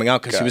started coming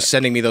out because he was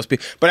sending me those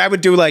people. But I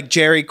would do like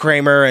Jerry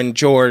Kramer and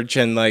George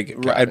and like,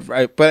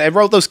 but I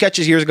wrote those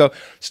sketches years ago,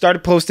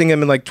 started posting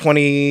them in like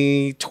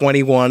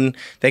 2021.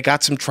 They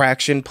got some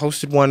traction,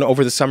 posted one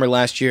over the summer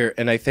last year.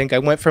 And I think I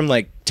went from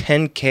like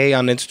 10K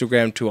on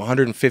Instagram to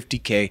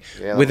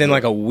 150K within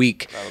like a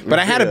week. But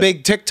I had a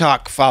big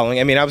TikTok following.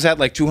 I mean, I was at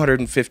like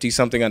 250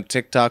 something on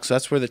TikTok. So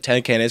that's where the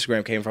 10K on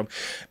Instagram came from.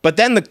 But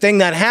then the thing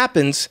that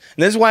happens,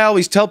 and this is why I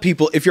always tell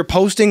people, if you're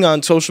posting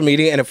on social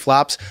media and it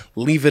flops,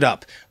 leave it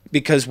up.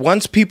 Because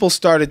once people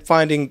started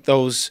finding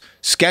those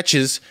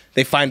sketches,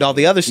 they find all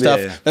the other stuff.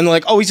 And they're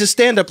like, oh, he's a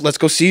stand-up. Let's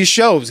go see his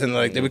shows. And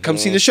like they would come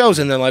see the shows.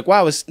 And they're like,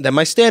 wow, then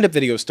my stand-up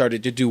video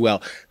started to do well.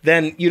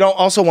 Then you don't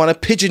also want to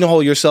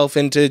pigeonhole yourself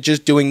into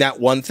just doing that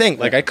one thing.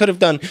 Like I could have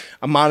done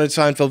a Monty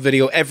Seinfeld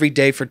video every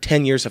day for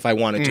 10 years if I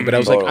wanted to. But I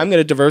was like, I'm going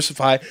to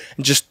diversify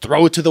and just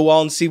throw it to the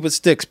wall and see what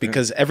sticks.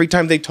 Because every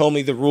time they told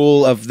me the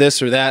rule of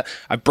this or that,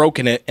 I've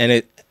broken it. And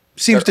it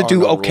seems to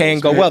do okay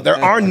and go well.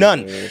 There are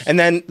none. And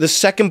then the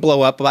second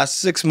blow up about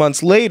 6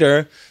 months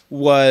later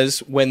was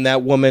when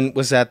that woman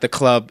was at the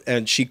club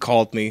and she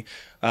called me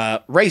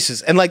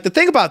racist. And like the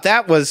thing about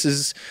that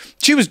is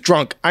she was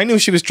drunk. I knew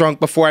she was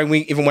drunk before I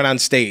even went on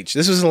stage.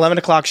 This was an 11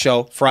 o'clock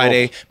show,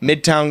 Friday,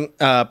 Midtown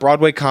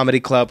Broadway Comedy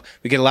Club.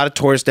 We get a lot of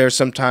tourists there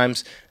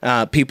sometimes.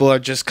 People are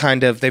just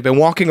they've been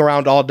walking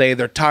around all day.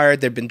 They're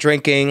tired. They've been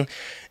drinking.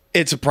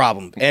 It's a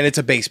problem. And it's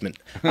a basement.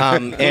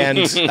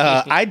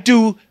 I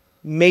do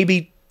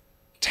maybe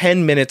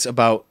 10 minutes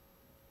about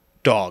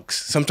dogs.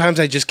 Sometimes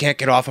I just can't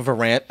get off of a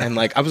rant. And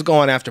like I was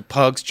going after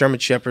pugs, German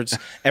shepherds,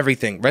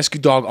 everything, rescue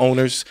dog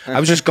owners. I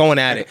was just going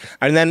at it.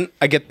 And then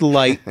I get the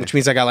light, which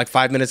means I got like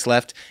 5 minutes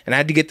left. And I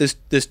had to get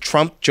this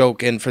Trump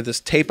joke in for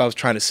this tape I was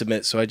trying to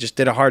submit. So I just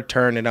did a hard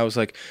turn and I was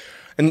like,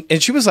 and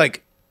she was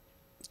like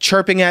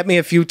chirping at me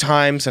a few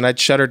times and I'd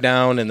shut her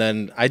down. And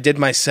then I did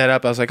my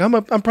setup. I was like,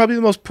 I'm probably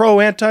the most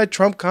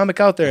pro-anti-Trump comic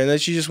out there. And then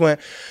she just went,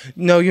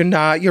 no, you're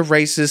not. You're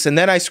racist. And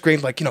then I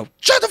screamed like,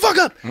 shut the fuck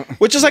up,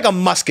 which is like a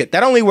musket.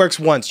 That only works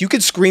once. You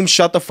could scream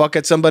shut the fuck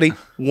at somebody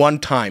one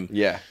time.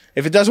 Yeah.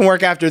 If it doesn't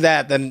work after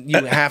that, then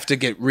you have to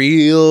get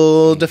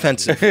real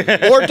defensive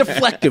or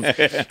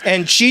deflective.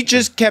 And she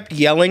just kept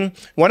yelling.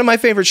 One of my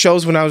favorite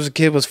shows when I was a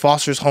kid was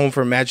Foster's Home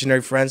for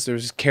Imaginary Friends. There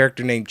was this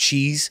character named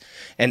Cheese.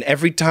 And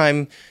every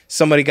time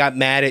somebody got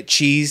mad at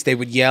Cheese, they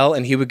would yell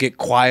and he would get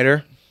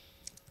quieter.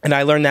 And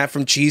I learned that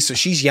from Cheese. So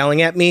she's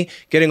yelling at me,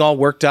 getting all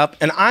worked up.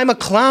 And I'm a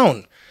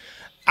clown.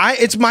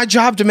 It's my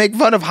job to make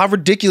fun of how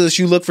ridiculous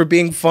you look for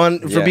being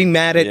being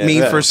mad at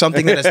me for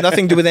something that has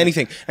nothing to do with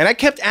anything. And I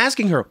kept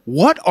asking her,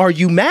 what are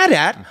you mad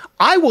at?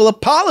 I will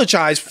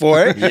apologize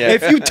for it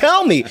if you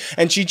tell me.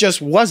 And she just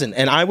wasn't.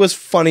 And I was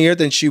funnier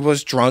than she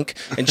was drunk.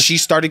 And she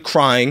started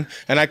crying.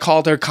 And I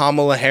called her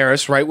Kamala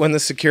Harris right when the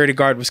security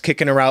guard was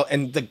kicking her out.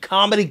 And the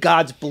comedy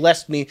gods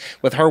blessed me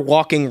with her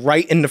walking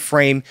right in the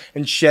frame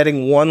and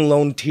shedding one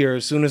lone tear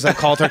as soon as I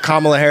called her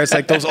Kamala Harris,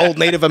 like those old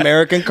Native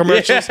American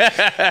commercials.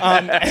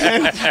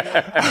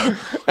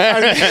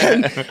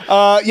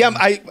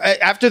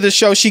 After the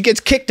show, she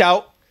gets kicked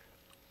out.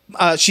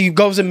 She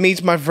goes and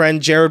meets my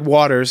friend Jared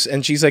Waters,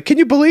 and she's like, "Can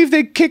you believe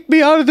they kicked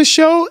me out of the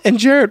show?" And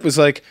Jared was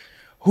like,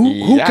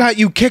 Who got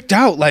you kicked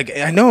out? Like,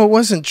 I know it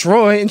wasn't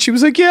Troy. And she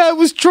was like, yeah, it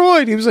was Troy.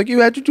 And he was like, you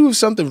had to do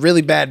something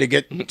really bad to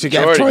get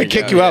Troy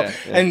kick you out.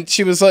 Yeah. And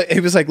he was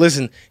like,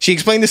 listen, she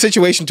explained the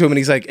situation to him and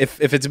he's like, if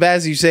it's as bad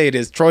as you say it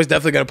is, Troy's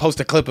definitely going to post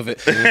a clip of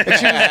it.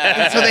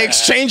 And so they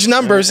exchanged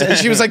numbers and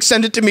she was like,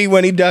 send it to me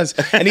when he does.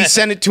 And he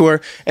sent it to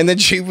her. And then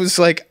she was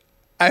like,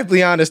 I'll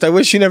be honest, I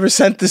wish she never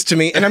sent this to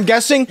me. And I'm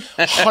guessing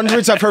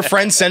hundreds of her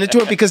friends sent it to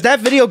her because that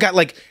video got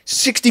like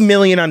 60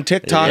 million on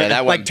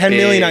TikTok, like 10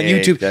 million on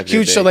YouTube.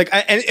 Huge. So like,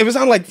 and it was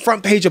on like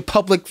front page of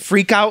Public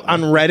Freakout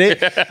on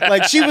Reddit.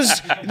 Like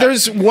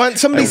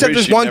somebody said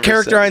there's one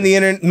character on the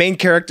internet, main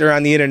character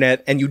on the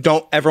internet, and you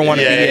don't ever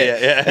want to be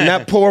it. Yeah. And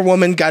that poor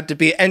woman got to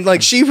be, and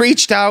like she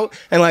reached out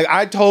and like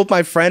I told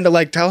my friend to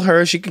like tell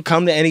her she can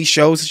come to any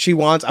shows she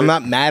wants. I'm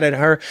not mad at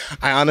her.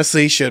 I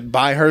honestly should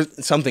buy her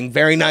something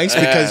very nice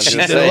because she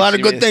did a lot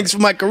of good things for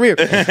my career.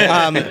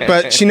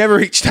 But she never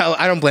reached out.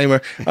 I don't blame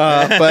her.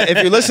 But if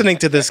you're listening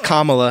to this,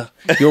 Kamala,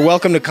 you're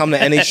welcome to come to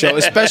any show,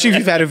 especially if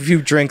you've had a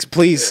few drinks.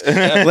 Please,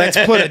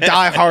 let's put a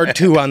Die Hard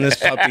 2 on this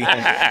puppy.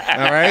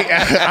 All right?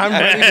 I'm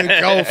ready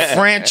to go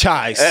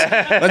franchise.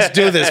 Let's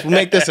do this. We'll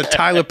make this a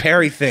Tyler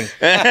Perry thing.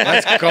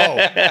 Let's go.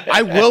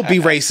 I will be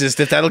racist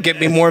if that'll get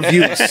me more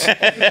views.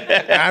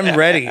 I'm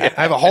ready.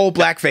 I have a whole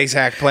blackface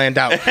act planned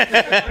out.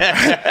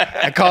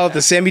 I call it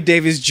the Sammy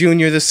Davis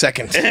Jr. the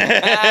Second.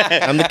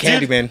 I'm the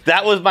Candyman.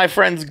 That was my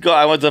friend's goat.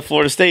 I went to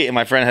Florida State, and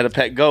my friend had a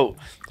pet goat,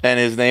 and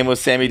his name was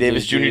Sammy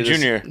Davis Jr.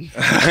 Jr.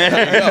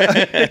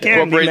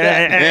 Incorporate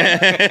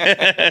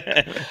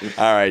that.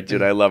 All right,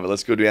 dude, I love it.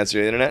 Let's go to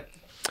Answer the Internet.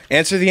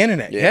 Answer the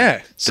internet.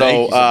 Yeah.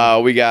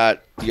 So we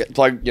got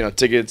plug,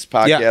 tickets,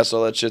 podcasts,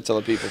 all that shit. Tell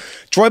the people.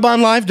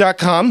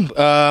 TroyBondLive.com.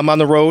 I'm on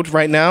the road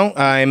right now.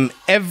 I'm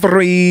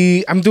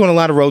doing a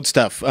lot of road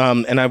stuff,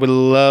 and I would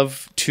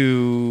love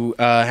to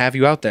have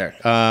you out there.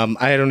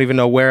 I don't even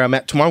know where I'm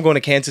at. Tomorrow I'm going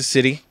to Kansas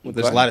City.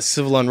 There's a lot of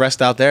civil unrest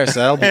out there, so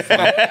that'll be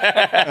fun.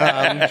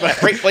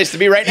 Great place to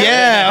be right now.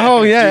 Yeah.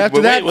 Oh, yeah.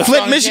 After that,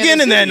 Flint, Michigan,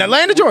 and then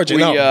Atlanta,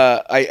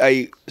 Georgia.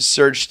 I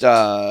searched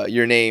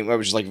your name. I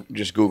was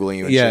just Googling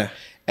you and shit.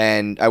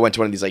 And I went to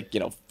one of these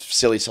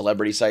silly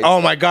celebrity sites.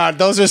 Oh my God,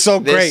 those are so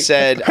great. This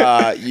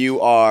said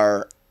you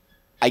are,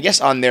 I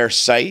guess on their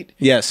site.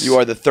 Yes. You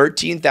are the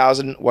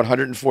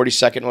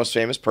 13,142nd most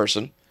famous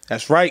person.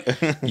 That's right.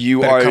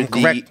 You are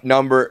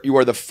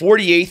the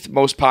 48th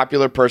most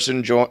popular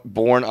person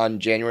born on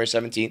January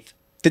 17th.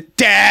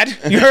 Dad,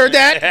 you heard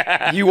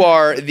that? You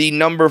are the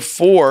number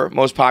 4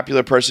 most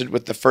popular person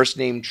with the first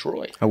name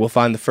Troy. I will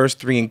find the first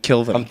 3 and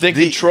kill them. I'm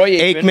thinking Troy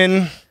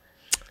Aikman.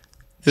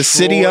 The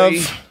city of.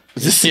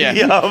 We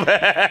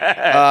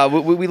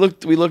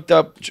looked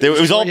up. It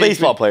was all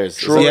baseball players.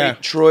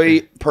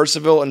 Troy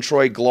Percival and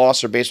Troy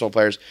Gloss are baseball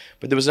players,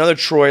 but there was another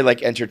Troy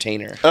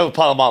entertainer. Oh,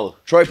 Palomalu.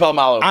 Troy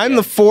Palomalu. I'm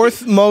the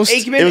 4th most.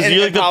 Aikman it was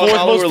the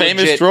 4th most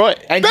famous legit. Troy.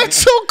 And that's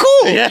so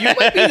cool. Yeah. You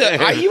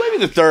might be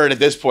the 3rd at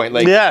this point.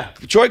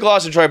 Troy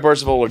Gloss and Troy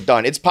Percival are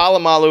done. It's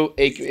Palomalu.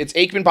 It's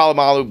Aikman,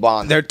 Palomalu,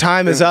 Bond. Their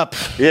time is up.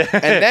 Yeah,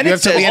 and then you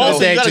have to the end of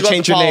the day to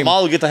change your name.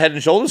 Palomalu get the Head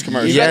and Shoulders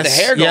commercial. You got the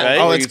hair going.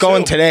 Yeah. Oh, it's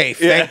going today.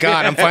 Thank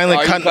God. I'm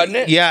finally cutting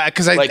it. Yeah,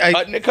 because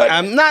cutting it.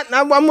 I'm not.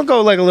 I'm gonna go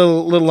a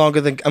little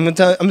longer than. I'm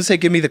gonna say,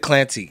 give me the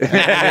Clancy.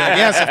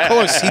 Yes, of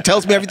course. He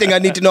tells me everything I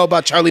need to know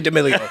about Charlie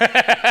D'Amelio.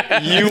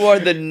 You are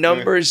the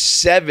number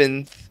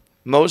 7th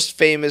most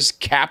famous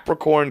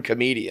Capricorn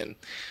comedian.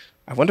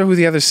 I wonder who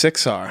the other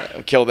 6 are.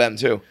 Kill them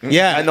too.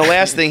 Yeah. And the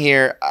last thing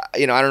here,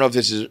 I don't know if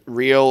this is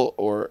real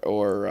or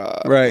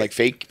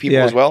fake people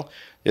as well.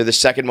 They're the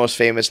 2nd most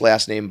famous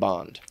last name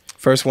Bond.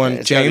 First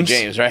one, James.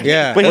 James, right?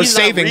 Yeah, but he's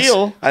savings. Not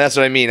real. That's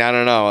what I mean. I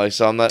don't know.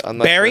 So I'm not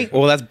Barry.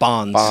 Sure. Well, that's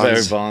Bonds.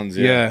 Barry Bonds.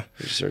 Yeah.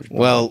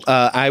 Well,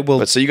 I will.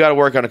 But so you got to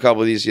work on a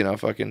couple of these.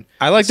 Fucking.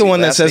 I like the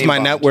one that says my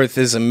net worth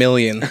is $1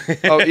 million.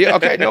 Oh yeah.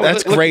 Okay. No,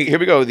 that's great. Here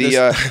we go.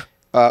 The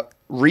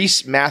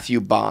Reese Matthew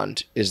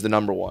Bond is the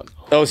number 1.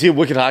 Oh, is he a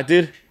wicked hot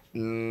dude?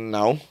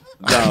 No,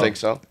 I don't think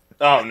so.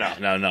 Oh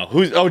no.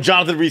 Who's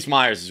Jonathan Rhys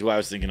Meyers is who I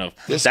was thinking of.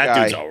 That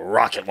guy, dude's a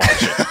rocket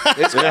launcher.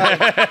 This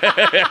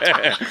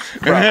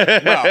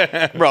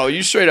guy, bro,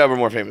 you straight up are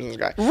more famous than this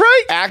guy.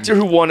 Right. Actor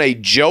who won a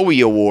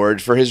Joey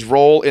Award for his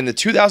role in the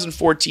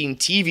 2014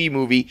 TV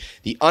movie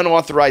The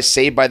Unauthorized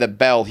Saved by the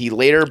Bell. He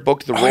later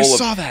booked the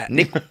role of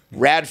Nick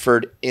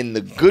Radford in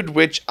The Good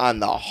Witch on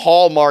the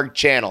Hallmark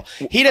Channel.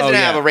 He doesn't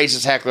have a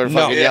racist heckler.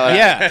 Fucking yelling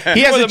at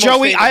he has a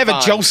Joey. I have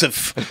a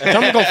Joseph.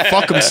 Tell him to go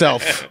fuck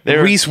himself.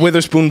 Reese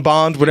Witherspoon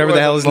Bond, whatever the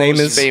hell his name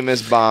is.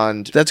 Famous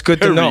Bond. That's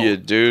good to know,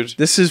 dude.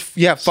 This is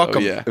fuck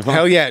him. Yeah.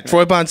 Hell yeah.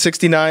 Troy Bond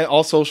 69,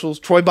 all socials.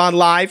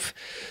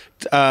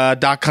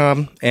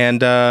 TroyBondLive.com and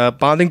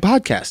Bonding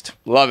Podcast.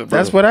 Love it, bro.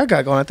 That's what I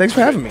got going on. Thanks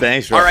for having me.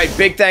 Thanks, bro. All right,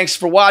 big thanks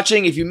for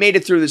watching. If you made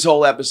it through this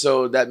whole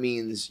episode, that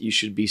means you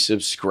should be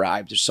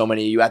subscribed. There's so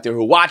many of you out there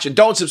who watch and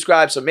don't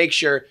subscribe, so make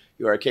sure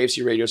you are a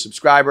KFC Radio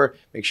subscriber.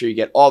 Make sure you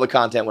get all the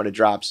content when it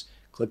drops.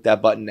 Click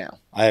that button now.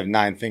 I have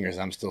 9 fingers.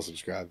 I'm still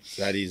subscribed. It's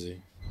that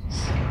easy.